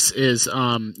works is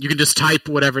you can just type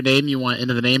whatever name you want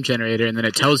into the name generator, and then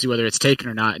it tells you whether it's taken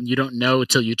or not, and you don't know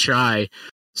until you try.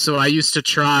 So I used to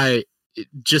try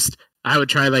I would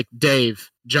try like Dave,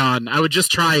 John. I would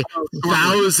just try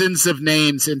thousands of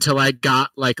names until I got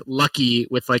like lucky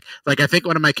with like I think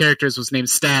one of my characters was named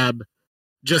Stab,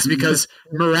 just because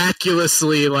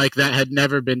miraculously like that had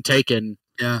never been taken.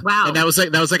 Yeah. Wow. And that was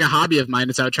like a hobby of mine.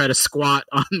 Is I would try to squat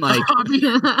on like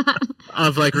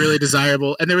of like really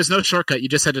desirable, and there was no shortcut. You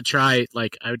just had to try.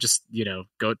 Like I would just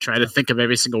go try to think of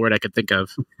every single word I could think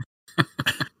of.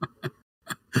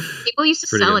 People used to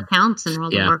sell accounts in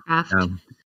World of Warcraft.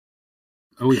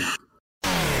 Oh yeah.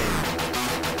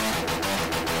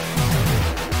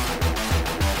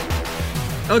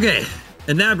 Okay,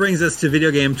 and that brings us to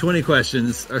Video Game 20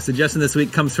 Questions. Our suggestion this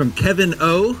week comes from Kevin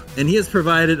O, and he has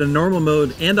provided a normal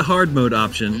mode and a hard mode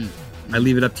option. I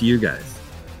leave it up to you guys.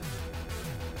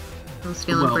 I was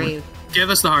feeling brave. Give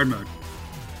us the hard mode.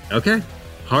 Okay,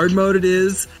 hard mode it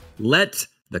is. Let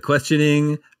the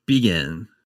questioning begin.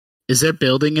 Is there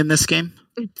building in this game?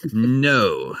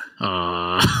 No.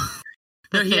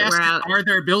 No, he asked, are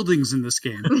there buildings in this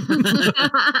game?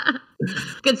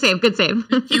 Good save.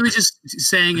 He was just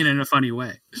saying it in a funny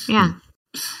way. Yeah.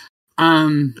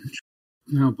 Oh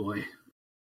boy.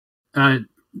 Do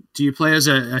you play as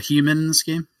a human in this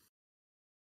game?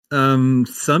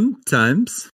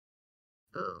 Sometimes.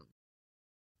 Oh.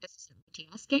 Is this an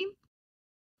RTS game?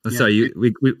 Oh, sorry,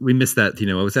 we missed that.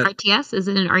 What was that? RTS? Is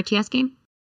it an RTS game?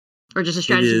 Or just a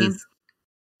strategy game?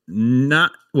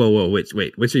 Not. Whoa,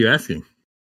 wait. Which are you asking?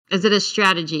 Is it a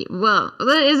strategy? Well,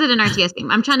 is it an RTS game?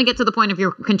 I'm trying to get to the point of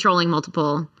you're controlling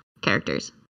multiple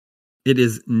characters. It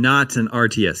is not an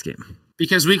RTS game.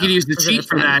 Because we could use the cheat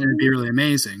for that and it'd be really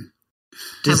amazing.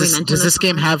 Does this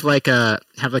game have like a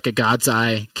God's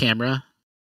eye camera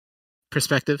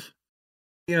perspective?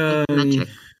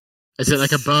 Is it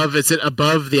like above? Is it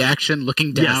above the action,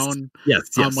 looking down?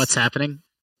 Yes. On what's happening?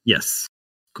 Yes.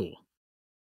 Cool.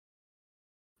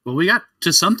 Well, we got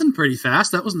to something pretty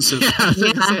fast. That wasn't so.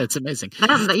 It's amazing.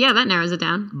 That narrows it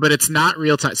down. But it's not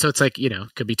real time, so it's like it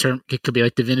could be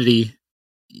like Divinity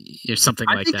or something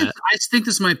like that. I think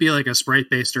this might be like a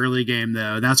sprite-based early game,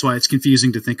 though. That's why it's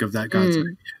confusing to think of that God's Eye.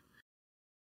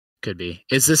 Could be.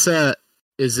 Is this a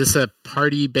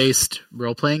party-based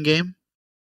role-playing game?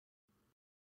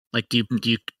 Like, do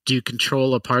you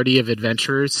control a party of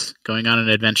adventurers going on an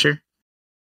adventure?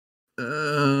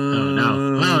 Oh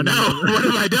no! What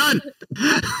have I done?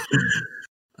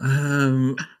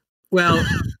 Well,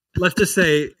 let's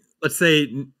say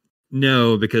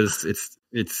no, because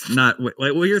it's not what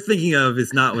you're thinking of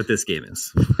is not what this game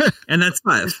is, and that's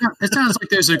 5. It sounds like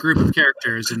there's a group of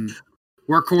characters, and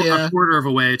we're a quarter of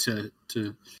a way to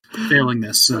failing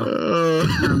this. So,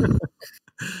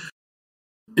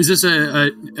 is this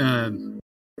a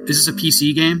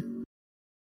PC game?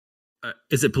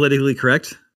 Is it politically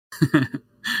correct?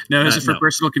 No, it's for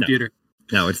personal computer.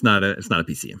 No, it's not a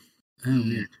PC game. Oh,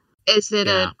 weird. Is it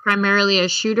primarily a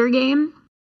shooter game?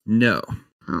 No.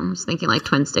 I was thinking like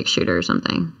twin stick shooter or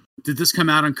something. Did this come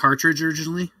out on cartridge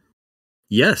originally?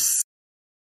 Yes.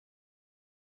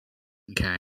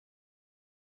 Okay.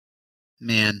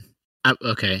 Man.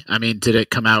 Okay. I mean, did it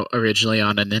come out originally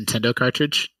on a Nintendo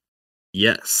cartridge?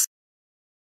 Yes.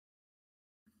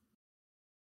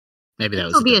 Maybe that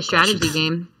was. It'll be a strategy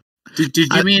game. Did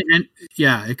you mean?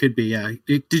 Yeah, it could be. Yeah.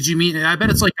 Did you mean? I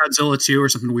bet it's like Godzilla 2 or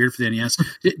something weird for the NES.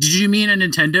 Did you mean a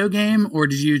Nintendo game, or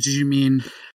did you mean?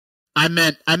 I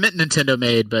meant Nintendo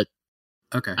made, but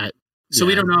okay.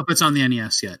 We don't know if it's on the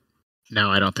NES yet. No,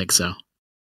 I don't think so.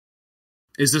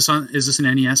 Is this an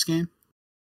NES game?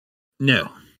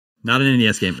 No, not an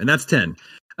NES game, and that's 10.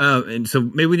 And so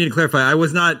maybe we need to clarify. I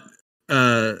was not.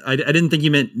 I didn't think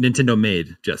you meant Nintendo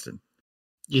made, Justin.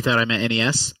 You thought I meant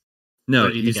NES? No,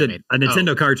 you said a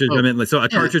Nintendo cartridge. I meant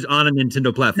cartridge on a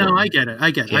Nintendo platform. No, I get it.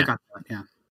 I got that. Yeah.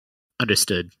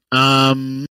 Understood. I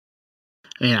mean,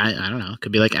 I don't know. It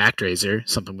could be like ActRaiser,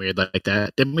 something weird like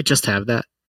that. Didn't we just have that?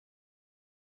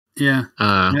 Yeah.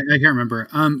 I can't remember.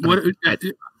 I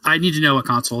need to know what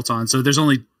console it's on. So there's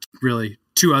only really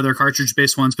 2 other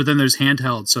cartridge-based ones, but then there's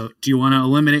handheld. So do you want to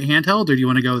eliminate handheld, or do you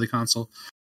want to go with the console?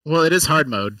 Well, it is hard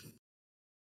mode.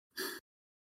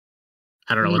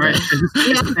 I don't know what that is.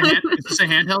 Is this a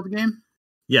handheld game?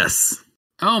 Yes.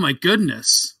 Oh my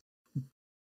goodness.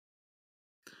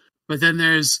 But then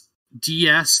there's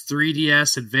DS,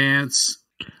 3DS, Advance,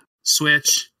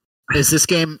 Switch. Was this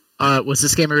game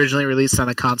originally released on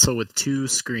a console with 2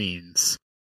 screens?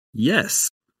 Yes.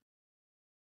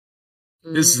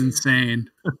 This is insane.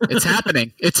 It's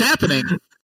happening. It's happening.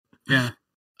 Yeah.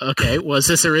 Okay. Was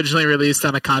this originally released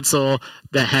on a console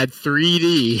that had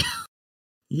 3D?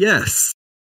 Yes.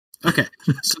 Okay.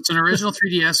 So it's an original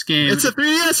 3DS game. It's a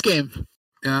 3DS game.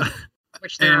 Yeah.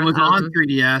 And it was on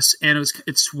 3DS, and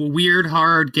it's a weird,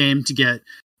 hard game to get,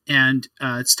 and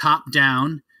it's top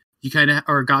down. You kind of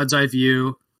or God's Eye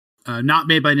view, not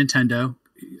made by Nintendo.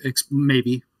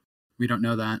 Maybe we don't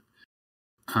know that.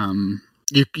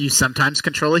 You sometimes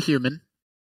control a human.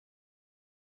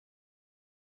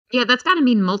 Yeah, that's got to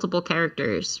mean multiple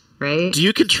characters, right? Do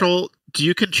you control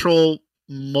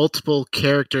multiple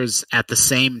characters at the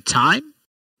same time?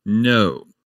 No.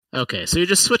 Okay, so you're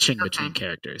just switching between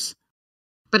characters.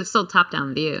 But it's still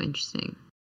top-down view. Interesting.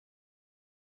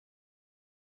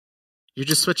 You're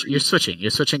just switching. You're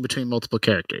switching between multiple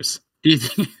characters. Do you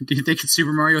think it's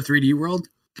Super Mario 3D World?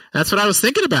 That's what I was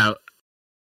thinking about.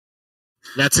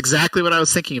 That's exactly what I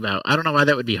was thinking about. I don't know why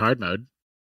that would be hard mode.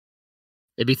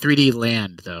 It'd be 3D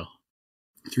Land, though.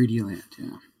 3D Land,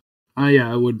 yeah.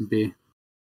 Yeah, it wouldn't be.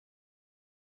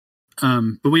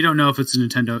 But we don't know if it's a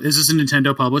Nintendo. Is this a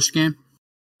Nintendo published game?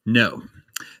 No.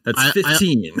 That's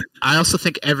 15. I also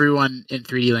think everyone in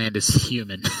 3D Land is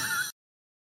human.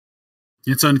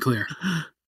 It's unclear.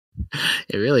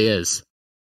 It really is.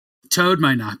 Toad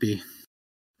might not be.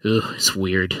 Ooh, it's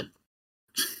weird.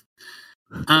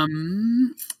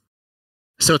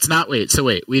 So it's not. Wait.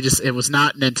 It was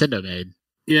not Nintendo made.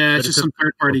 Yeah, it's just some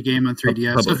third-party game on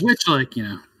 3DS, of which,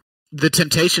 the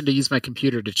temptation to use my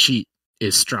computer to cheat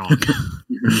is strong.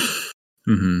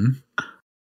 Mm-hmm.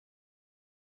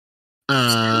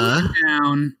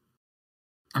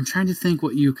 I'm trying to think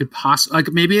what you could possibly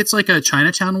maybe it's like a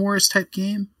Chinatown Wars type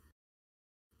game.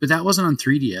 But that wasn't on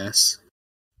 3DS.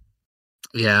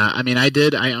 Yeah, I mean, I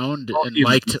owned and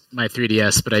liked my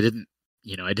 3DS, but I didn't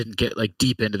get like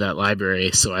deep into that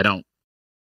library, so I don't.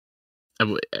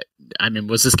 I mean,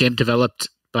 was this game developed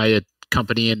by a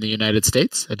company in the United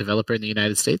States? A developer in the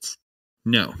United States?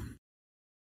 No.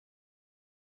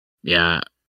 Yeah,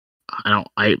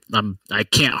 I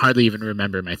can't hardly even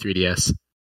remember my 3DS.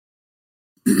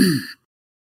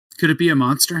 Could it be a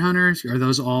Monster Hunter? Are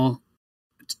those all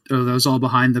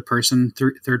behind the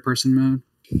third person mode?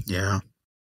 Yeah.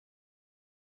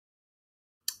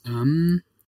 Oh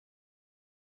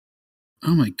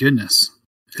my goodness!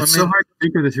 It's so hard to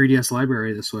think of the 3DS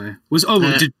library this way.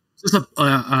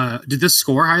 Did this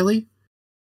score highly?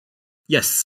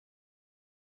 Yes.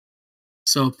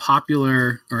 So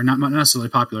popular, or not necessarily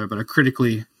popular, but a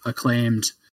critically acclaimed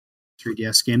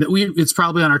 3DS game it's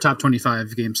probably on our top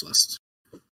 25 games list.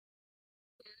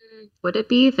 Would it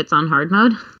be if it's on hard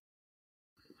mode?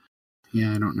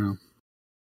 Yeah, I don't know.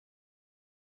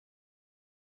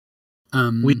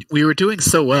 We were doing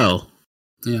so well.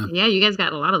 Yeah, you guys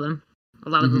got a lot of them. A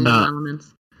lot of the little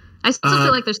elements. I still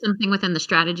feel like there's something within the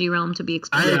strategy realm to be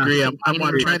explored. I agree.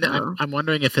 I'm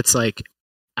wondering if it's like,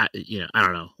 I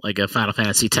don't know, like a Final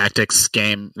Fantasy Tactics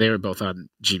game. They were both on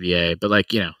GBA, but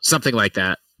like, something like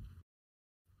that.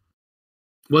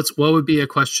 What would be a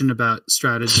question about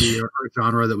strategy or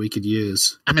genre that we could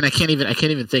use? I mean, I can't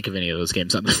even think of any of those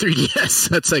games on the 3DS.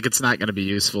 That's like, it's not going to be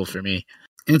useful for me.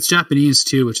 And it's Japanese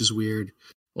too, which is weird.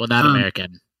 Well, not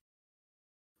American.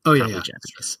 Oh yeah,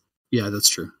 Japanese. Yeah, that's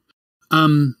true.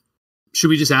 Should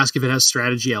we just ask if it has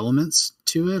strategy elements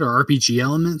to it or RPG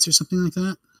elements or something like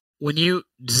that? When you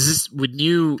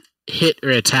hit or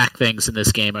attack things in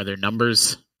this game, are there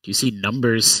numbers? Do you see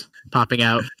numbers popping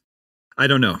out? I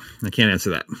don't know. I can't answer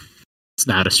that. It's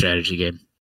not a strategy game.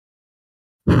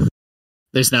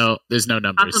 There's no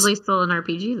numbers. Possibly still an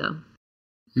RPG though.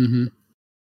 Mm-hmm.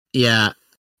 Yeah.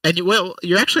 And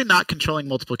you're actually not controlling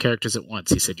multiple characters at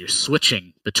once. He said you're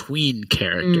switching between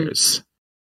characters.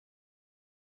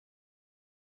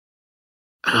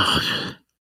 Oh.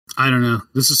 I don't know.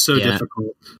 This is so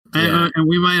difficult. And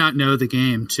we might not know the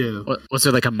game, too. Was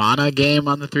there like a Mana game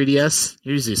on the 3DS?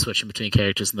 You're usually switching between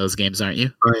characters in those games, aren't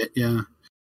you? Right, yeah.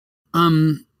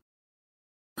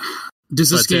 Does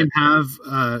this game have...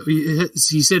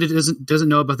 he said it doesn't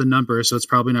know about the number, so it's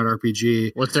probably not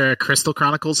RPG. Was there a Crystal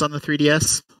Chronicles on the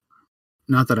 3DS?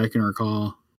 Not that I can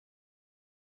recall.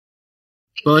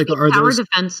 But like, tower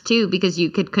defense, too, because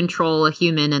you could control a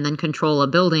human and then control a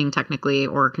building, technically,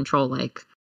 or control like...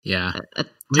 Yeah, a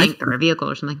tank or a vehicle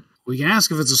or something. We can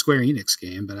ask if it's a Square Enix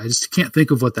game, but I just can't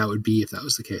think of what that would be if that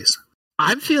was the case.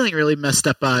 I'm feeling really messed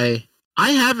up by...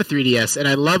 I have a 3DS, and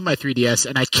I love my 3DS,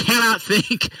 and I cannot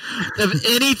think of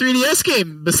any 3DS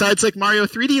game besides, like, Mario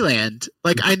 3D Land.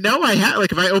 Like, I know I have...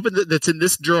 Like, if I open that's in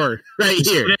this drawer right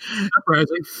here.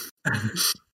 Surprising.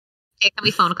 Okay, can we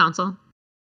phone a console?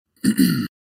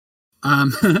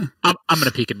 I'm going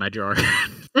to peek in my drawer.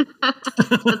 That's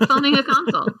phoning a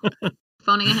console.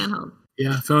 Phoning a handheld.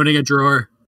 Yeah, phoning a drawer.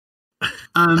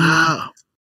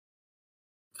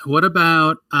 What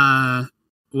about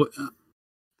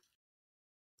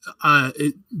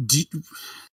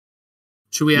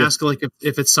should we ask like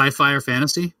if it's sci-fi or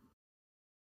fantasy?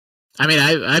 I mean,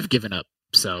 I've given up.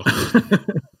 So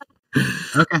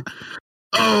okay.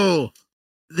 Oh,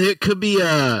 it could be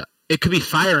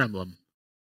Fire Emblem.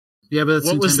 Yeah, but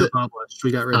it's Nintendo published. We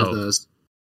got rid of those.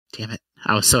 Damn it!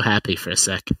 I was so happy for a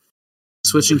sec.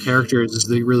 Switching characters is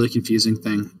the really confusing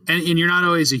thing, and you're not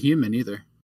always a human either.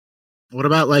 What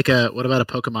about a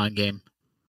Pokemon game?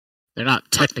 They're not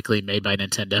technically made by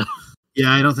Nintendo. Yeah,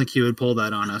 I don't think he would pull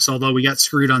that on us. Although we got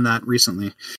screwed on that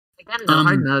recently. Again, no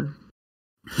hard mode.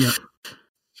 Yeah.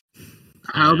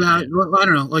 How about? Well, I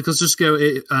don't know. Like, let's just go.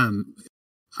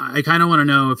 I kind of want to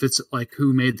know if it's like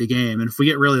who made the game, and if we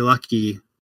get really lucky.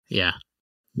 Yeah.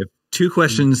 Yep. 2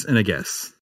 questions and a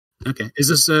guess. Okay. Is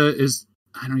this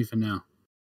I don't even know.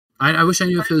 I wish I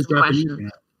knew if it was Japanese or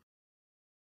not.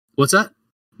 What's that?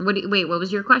 Wait, what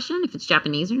was your question? If it's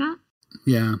Japanese or not?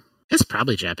 Yeah. It's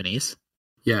probably Japanese.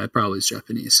 Yeah, it probably is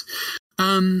Japanese.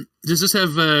 Does this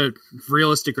have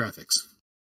realistic graphics?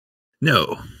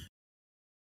 No.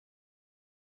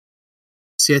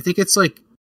 See, I think it's like,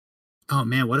 oh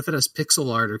man, what if it has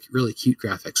pixel art or really cute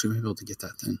graphics? We might be able to get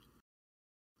that then.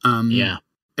 Yeah.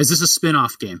 Is this a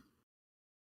spin-off game?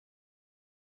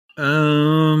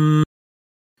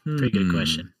 Pretty good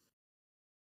question.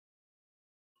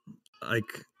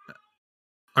 Like,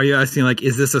 are you asking, like,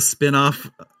 is this a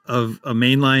spin-off of a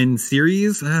mainline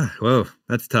series? Whoa,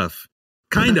 that's tough.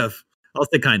 Kind of. I'll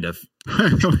say kind of.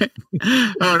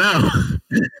 Oh, no.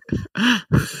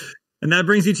 And that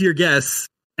brings you to your guess.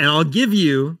 And I'll give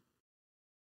you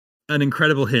an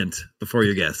incredible hint before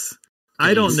your guess.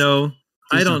 I don't know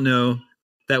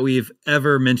that we've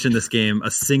ever mentioned this game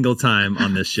a single time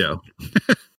on this show.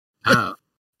 Oh.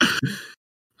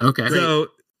 Okay. So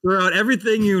throughout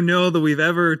everything that we've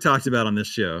ever talked about on this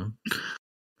show.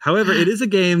 However, it is a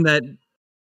game that,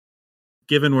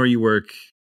 given where you work,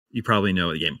 you probably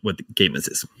know what the game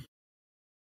is.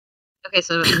 Okay,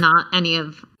 so not any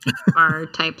of our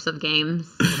types of games.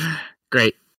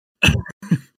 Great.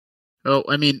 Well,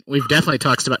 I mean, we've definitely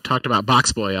talked about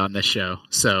Box Boy on this show,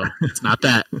 so it's not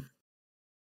that.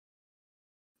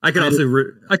 I could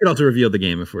also reveal the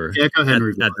game if we're go ahead and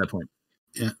reveal at that point.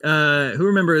 Yeah. Who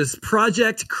remembers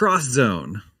Project Cross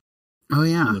Zone? Oh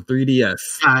yeah, on the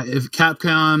 3DS. If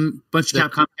bunch of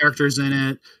Capcom characters in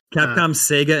it. Capcom,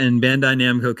 Sega, and Bandai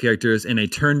Namco characters in a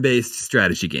turn-based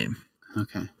strategy game.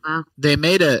 Okay. Wow. They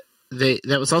made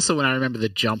that was also when I remember the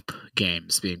Jump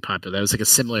games being popular. That was like a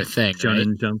similar thing, Shonen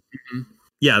right? Jump. Mm-hmm.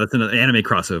 Yeah, that's an anime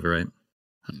crossover, right?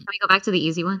 Can we go back to the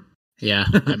easy one? Yeah,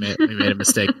 we made a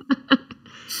mistake.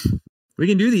 We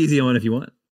can do the easy one if you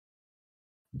want.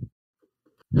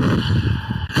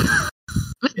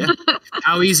 Yeah.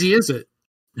 How easy is it?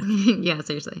 Yeah,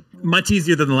 seriously. Much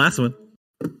easier than the last one.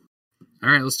 All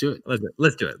right, let's do it.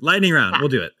 Let's do it. Lightning round. Yeah. We'll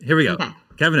do it. Here we go. Okay.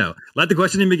 Kevin O, let the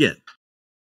questioning begin.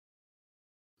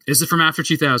 Is it from after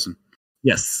 2000?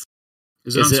 Yes.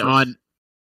 Is it on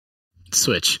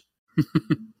Switch?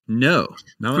 No.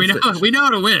 Not on Switch. We know how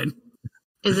to win.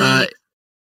 Is it?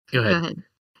 Go Go ahead.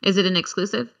 Is it an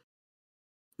exclusive?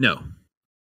 No.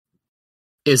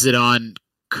 Is it on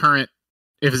current?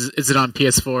 Is it on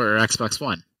PS4 or Xbox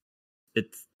One?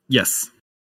 It's yes.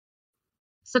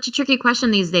 Such a tricky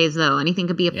question these days, though. Anything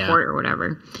could be a port or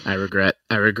whatever. I regret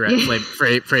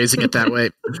phrasing it that way.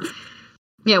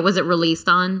 Yeah, was it released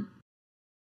on?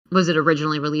 Was it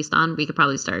originally released on? We could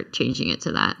probably start changing it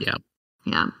to that. Yeah.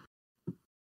 Yeah.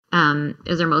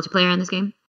 Is there multiplayer in this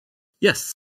game?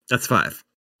 Yes. That's 5.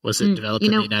 Was it developed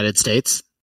in the United States?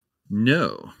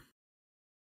 No.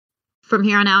 From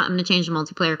here on out, I'm going to change the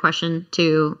multiplayer question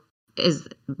to, is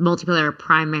multiplayer a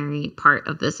primary part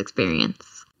of this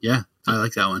experience? Yeah, I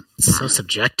like that one. It's so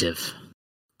subjective.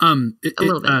 A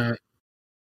little bit.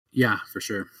 Yeah, for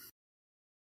sure.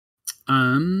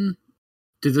 Did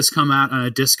this come out on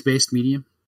a disc-based medium?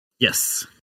 Yes.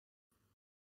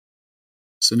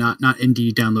 So not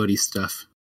indie downloady stuff.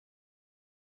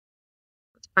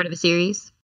 It's part of a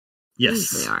series?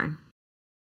 Yes. They are.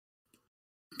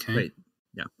 Okay. Wait.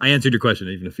 Yeah, I answered your question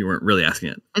even if you weren't really asking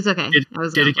it. It's okay. Did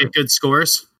it get good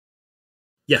scores?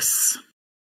 Yes.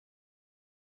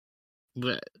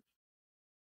 But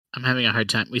I'm having a hard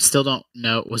time. We still don't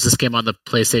know. Was this game on the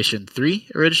PlayStation 3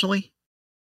 originally?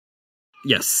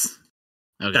 Yes.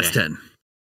 Okay. That's 10.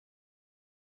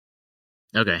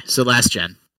 Okay, so last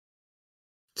gen.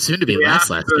 Soon to be last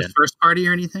gen. First party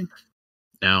or anything?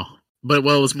 No. But it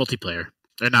was multiplayer.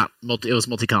 Or not it was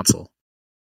multi-console.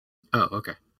 Oh,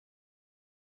 okay.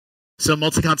 So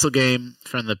multi-console game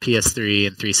from the PS3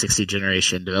 and 360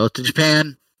 generation, developed in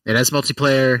Japan. It has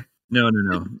multiplayer. No.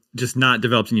 Just not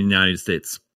developed in the United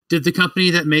States. Did the company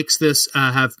that makes this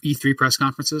have E3 press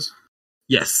conferences?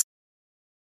 Yes.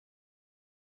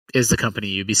 Is the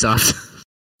company Ubisoft?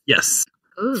 Yes.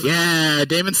 Ooh. Yeah,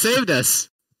 Damon saved us.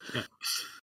 Yeah.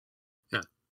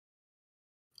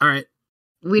 All right.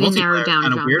 We didn't narrow down.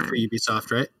 Kind of weird for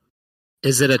Ubisoft, right?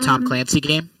 Is it a Tom Clancy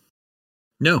game?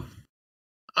 No.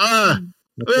 That's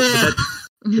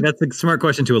a smart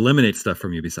question to eliminate stuff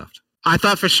from Ubisoft. I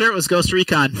thought for sure it was Ghost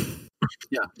Recon.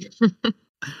 Yeah.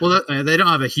 Well, they don't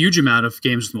have a huge amount of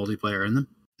games with multiplayer in them.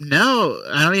 No,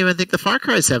 I don't even think the Far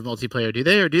Cry's have multiplayer. Do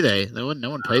they, or do they? No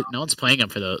one's playing them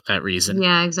for that reason.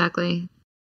 Yeah, exactly.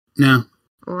 No.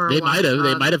 Or they might have.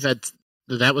 They might have had.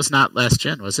 That was not last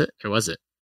gen, was it? Or was it?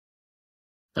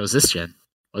 That was this gen.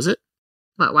 Was it?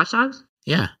 What, Watch Dogs?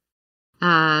 Yeah.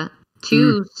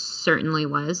 2 certainly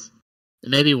was.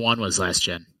 Maybe 1 was last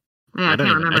gen. Yeah, I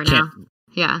can't remember now.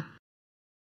 Yeah.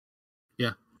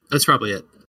 Yeah, that's probably it.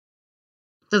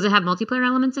 Does it have multiplayer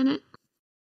elements in it?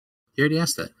 You already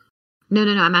asked that. No.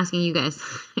 I'm asking you guys.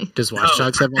 Does Watch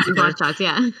Dogs have multiplayer? Watch Dogs,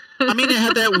 yeah. I mean, it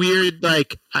had that weird,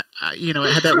 it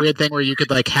had that weird thing where you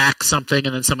could hack something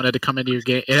and then someone had to come into your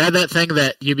game. It had that thing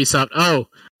that Ubisoft. Oh,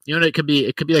 it could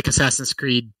be like Assassin's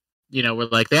Creed. Where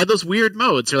they had those weird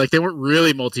modes, or they weren't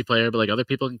really multiplayer, but other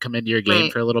people can come into your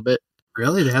game for a little bit.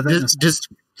 Really, they have that.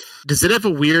 Does it have a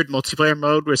weird multiplayer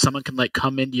mode where someone can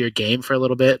come into your game for a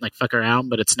little bit and fuck around,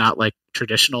 but it's not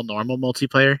traditional normal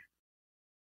multiplayer?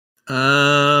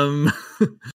 Hold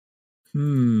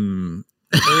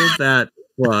that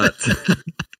what?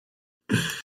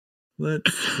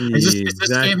 Let's see. Does this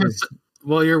game have,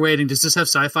 while you're waiting, does this have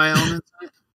sci-fi elements?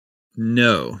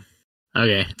 No.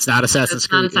 Okay, it's not Assassin's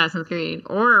Creed. Not Assassin's Creed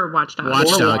or Watch Dogs.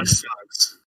 Watch Dogs.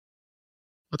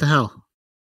 What the hell?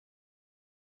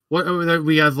 What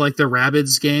we have, like the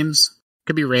Rabbids games?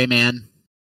 Could be Rayman.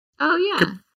 Oh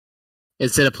yeah.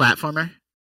 Is it a platformer?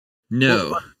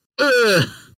 No.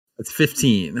 That's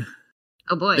 15.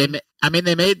 Oh boy. They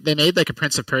made like a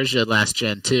Prince of Persia last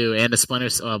gen too, and a Splinter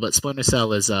Cell, but Splinter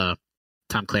Cell is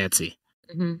Tom Clancy.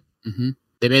 Mm-hmm. Mm-hmm.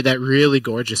 They made that really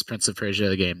gorgeous Prince of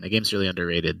Persia game. The game's really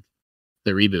underrated.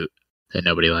 The reboot that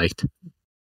nobody liked.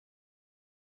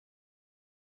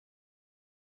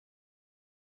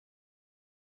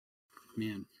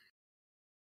 Man.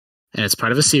 And it's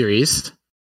part of a series.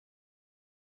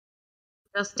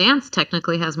 Just Dance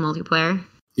technically has multiplayer.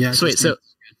 Yeah. So wait, so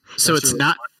it's really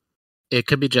not. It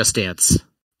could be Just Dance.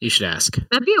 You should ask.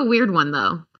 That'd be a weird one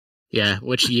though. Yeah,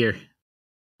 which year?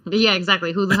 Yeah,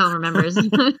 exactly. Who the hell remembers?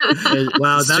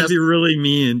 Wow, that'd be really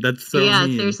mean. That's so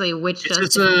mean. Seriously, which it's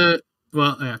Just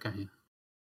okay.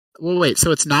 Well, wait.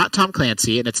 So it's not Tom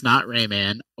Clancy, and it's not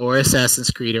Rayman or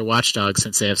Assassin's Creed or Watch Dogs,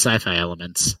 since they have sci-fi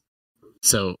elements.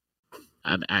 So,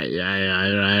 I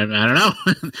don't know.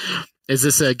 Is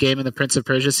this a game in the Prince of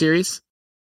Persia series?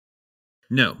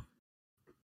 No.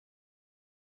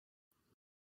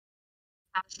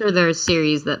 I'm sure there's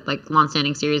series that like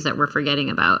long-standing series that we're forgetting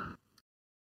about.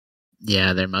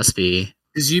 Yeah, there must be.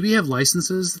 Does UB have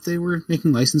licenses that they were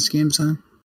making licensed games on?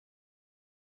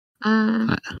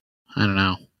 I don't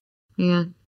know. Yeah.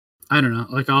 I don't know.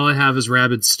 Like all I have is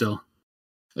Rabbids still.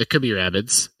 It could be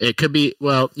Rabbids. It could be,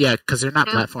 well, yeah, because they're not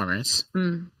platformers.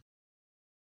 Mm.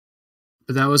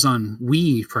 But that was on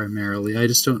Wii primarily. I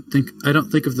don't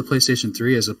think of the PlayStation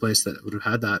 3 as a place that would have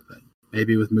had that, but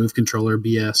maybe with Move Controller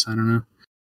BS, I don't know.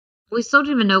 We still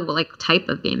don't even know what like type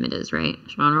of game it is, right?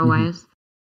 Genre wise.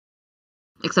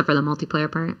 Except for the multiplayer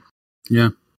part. Yeah.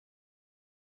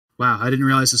 Wow, I didn't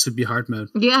realize this would be hard mode.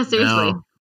 Yeah, seriously. No.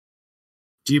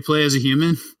 Do you play as a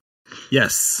human?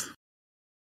 Yes.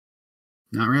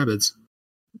 Not Rabbids.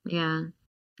 Yeah.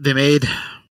 They make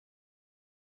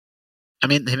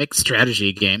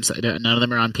strategy games. None of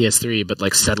them are on PS3, but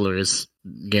like Settlers,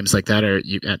 games like that, or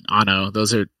Anno,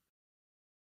 those are...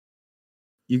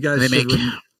 You guys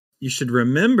you should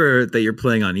remember that you're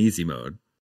playing on easy mode.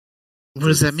 What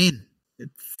does that mean? It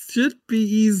should be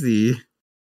easy.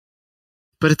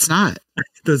 But it's not.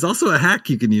 There's also a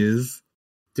hack you can use.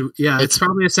 It's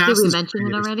probably Assassin's Did we mention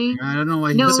it already? I don't know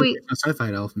why he doesn't have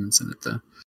sci-fi elements in it, though.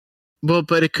 Well,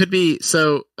 but it could be...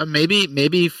 So,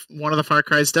 maybe one of the Far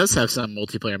Cry's does have some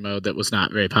multiplayer mode that was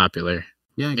not very popular.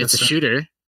 Yeah, I guess it's a shooter.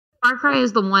 Far Cry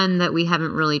is the one that we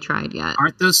haven't really tried yet.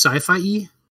 Aren't those sci-fi-y?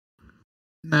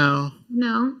 No.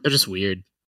 They're just weird.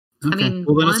 Okay. I mean,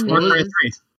 well, then it's Far Cry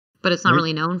 3. But it's not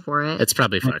really known for it. It's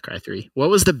probably Far Cry 3. What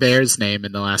was the bear's name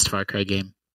in the last Far Cry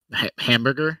game?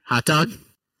 Hamburger? Hot dog?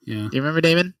 Yeah. Do you remember,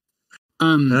 Damon? I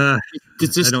don't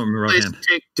remember offhand.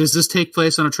 Does this take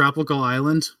place on a tropical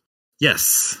island?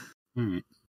 Yes. All right.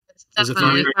 It's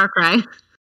definitely Far Cry.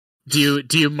 Do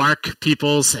you mark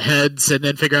people's heads and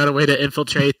then figure out a way to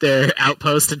infiltrate their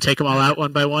outpost and take them all out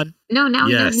one by one? No, now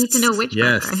you need to know which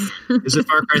Far Cry. Is it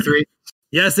Far Cry 3?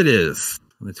 Yes, it is.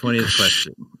 The 20th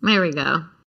question. There we go.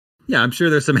 Yeah, I'm sure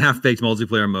there's some half-baked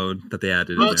multiplayer mode that they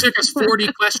added. Well, it took us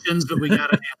 40 questions, but we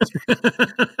got an answer.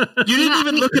 You didn't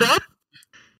even look it up?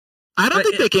 I don't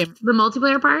think they came... The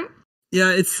multiplayer part?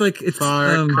 Yeah, it's Far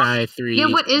Cry 3. Yeah,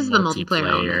 what is the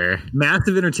multiplayer?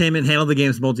 Massive Entertainment handled the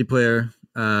game's multiplayer.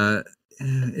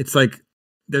 It's like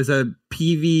there's a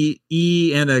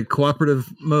PvE and a cooperative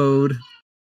mode.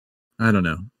 I don't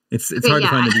know. It's hard to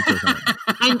find the details on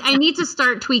it. I need to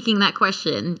start tweaking that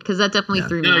question because that definitely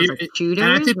threw me. I was like, shooters?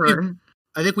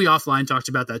 I think we offline talked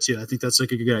about that too. I think that's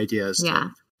like a good idea.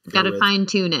 Got to fine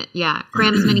tune it. Yeah,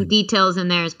 cram as many details in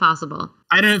there as possible.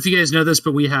 I don't know if you guys know this,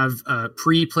 but we have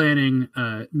pre-planning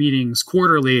meetings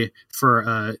quarterly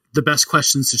for the best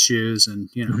questions to choose, and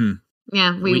you know. Mm-hmm.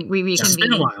 Yeah, we reconvene. It's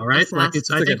been a while, right? Like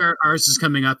I think ours is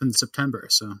coming up in September,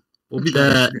 so we'll be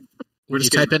there. When you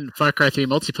type in Far Cry 3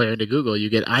 multiplayer into Google, you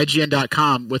get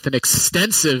IGN.com with an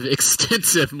extensive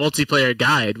multiplayer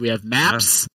guide. We have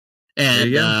maps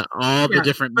and all the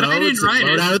different modes and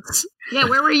loadouts. Yeah,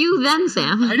 where were you then,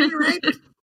 Sam? I didn't write it.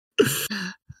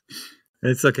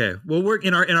 It's okay. We'll work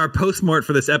in our post-mort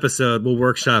for this episode. We'll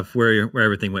workshop where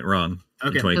everything went wrong.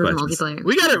 Okay, 20 questions. Multiplayer.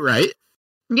 We got it right.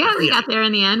 Yeah, we got there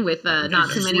in the end with not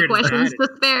too many questions to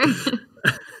spare.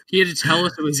 He had to tell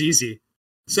us it was easy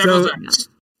several times.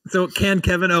 So can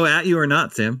Kevin O at you or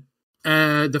not, Sam?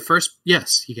 The first,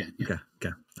 yes, you can. Yeah.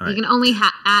 Okay. All right. You can only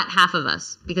at half of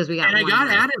us because we got. And I got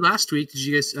added last week. Did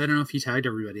you guys? I don't know if you tagged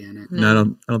everybody in it. No,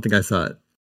 I don't think I saw it.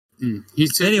 He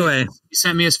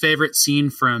sent me his favorite scene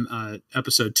from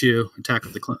episode 2, Attack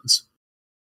of the Clones,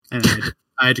 and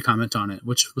I had to comment on it,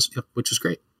 which was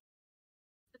great.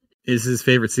 Is his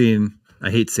favorite scene?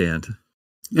 I hate sand.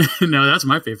 No, that's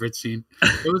my favorite scene.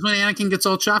 It was when Anakin gets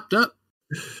all chopped up.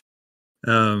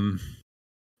 Well,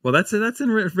 that's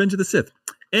in Revenge of the Sith.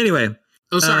 Anyway.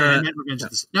 Oh, sorry, I meant Revenge of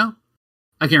the Sith. No,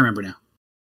 I can't remember now.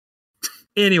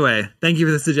 Anyway, thank you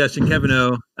for the suggestion, Kevin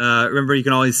O. Remember, you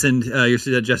can always send your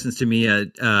suggestions to me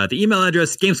at the email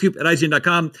address,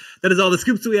 gamescoop@ign.com. That is all the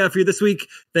scoops we have for you this week.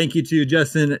 Thank you to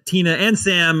Justin, Tina, and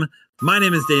Sam. My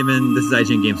name is Damon. This is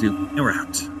IGN Game Scoop, and we're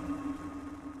out.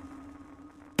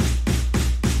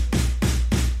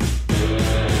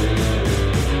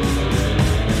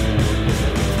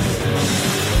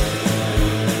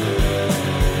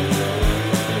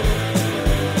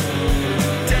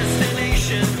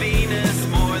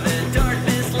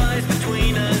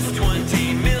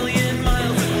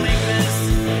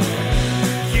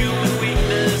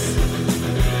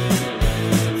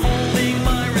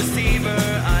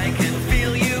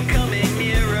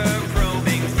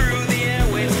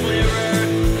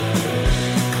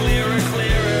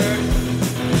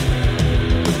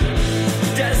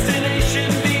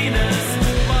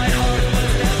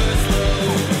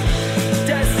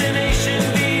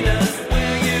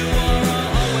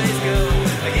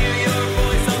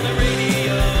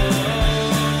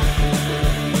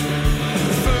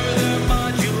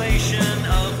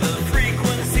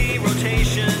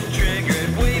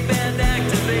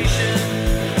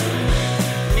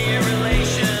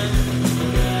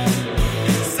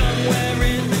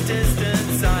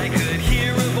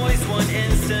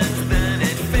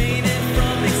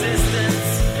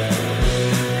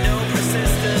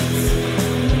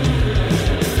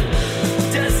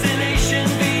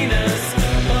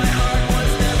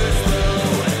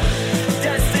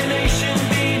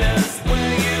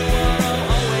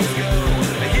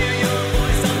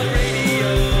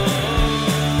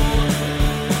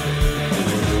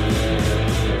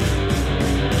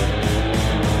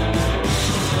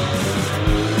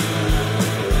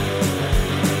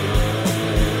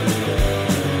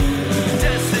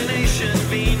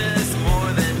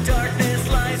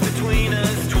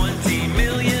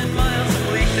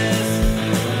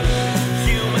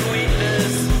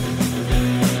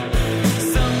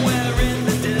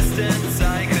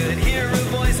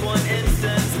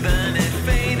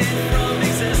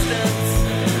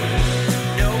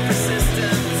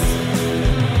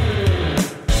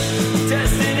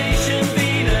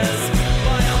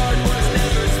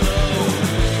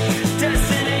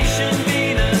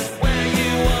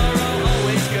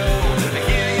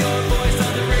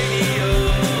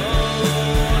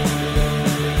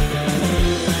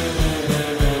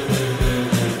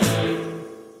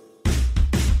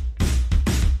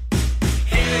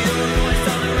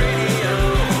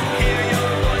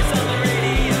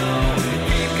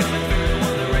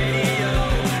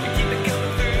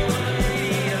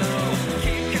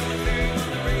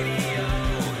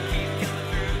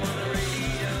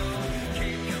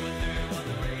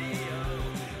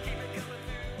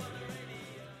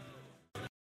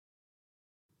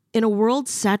 In a world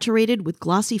saturated with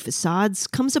glossy facades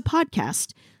comes a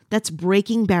podcast that's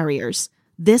breaking barriers.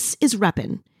 This is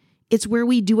Reppin'. It's where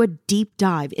we do a deep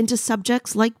dive into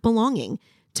subjects like belonging,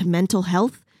 to mental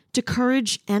health, to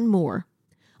courage, and more.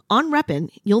 On Reppin',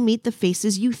 you'll meet the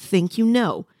faces you think you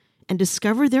know and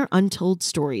discover their untold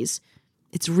stories.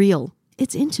 It's real,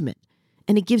 it's intimate,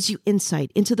 and it gives you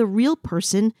insight into the real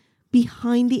person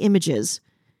behind the images.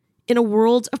 In a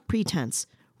world of pretense,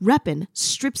 Reppin'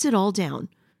 strips it all down.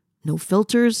 No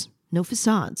filters, no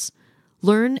facades.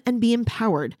 Learn and be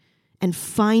empowered, and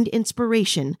find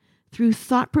inspiration through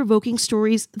thought-provoking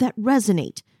stories that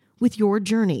resonate with your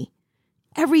journey.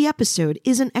 Every episode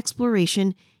is an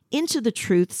exploration into the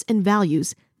truths and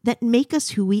values that make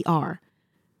us who we are.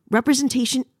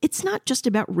 Representation, it's not just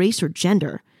about race or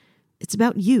gender. It's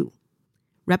about you.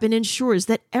 Reppin' ensures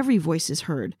that every voice is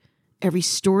heard, every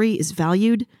story is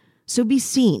valued, so be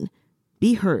seen,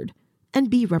 be heard, and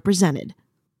be represented.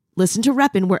 Listen to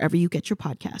Reppin' wherever you get your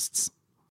podcasts.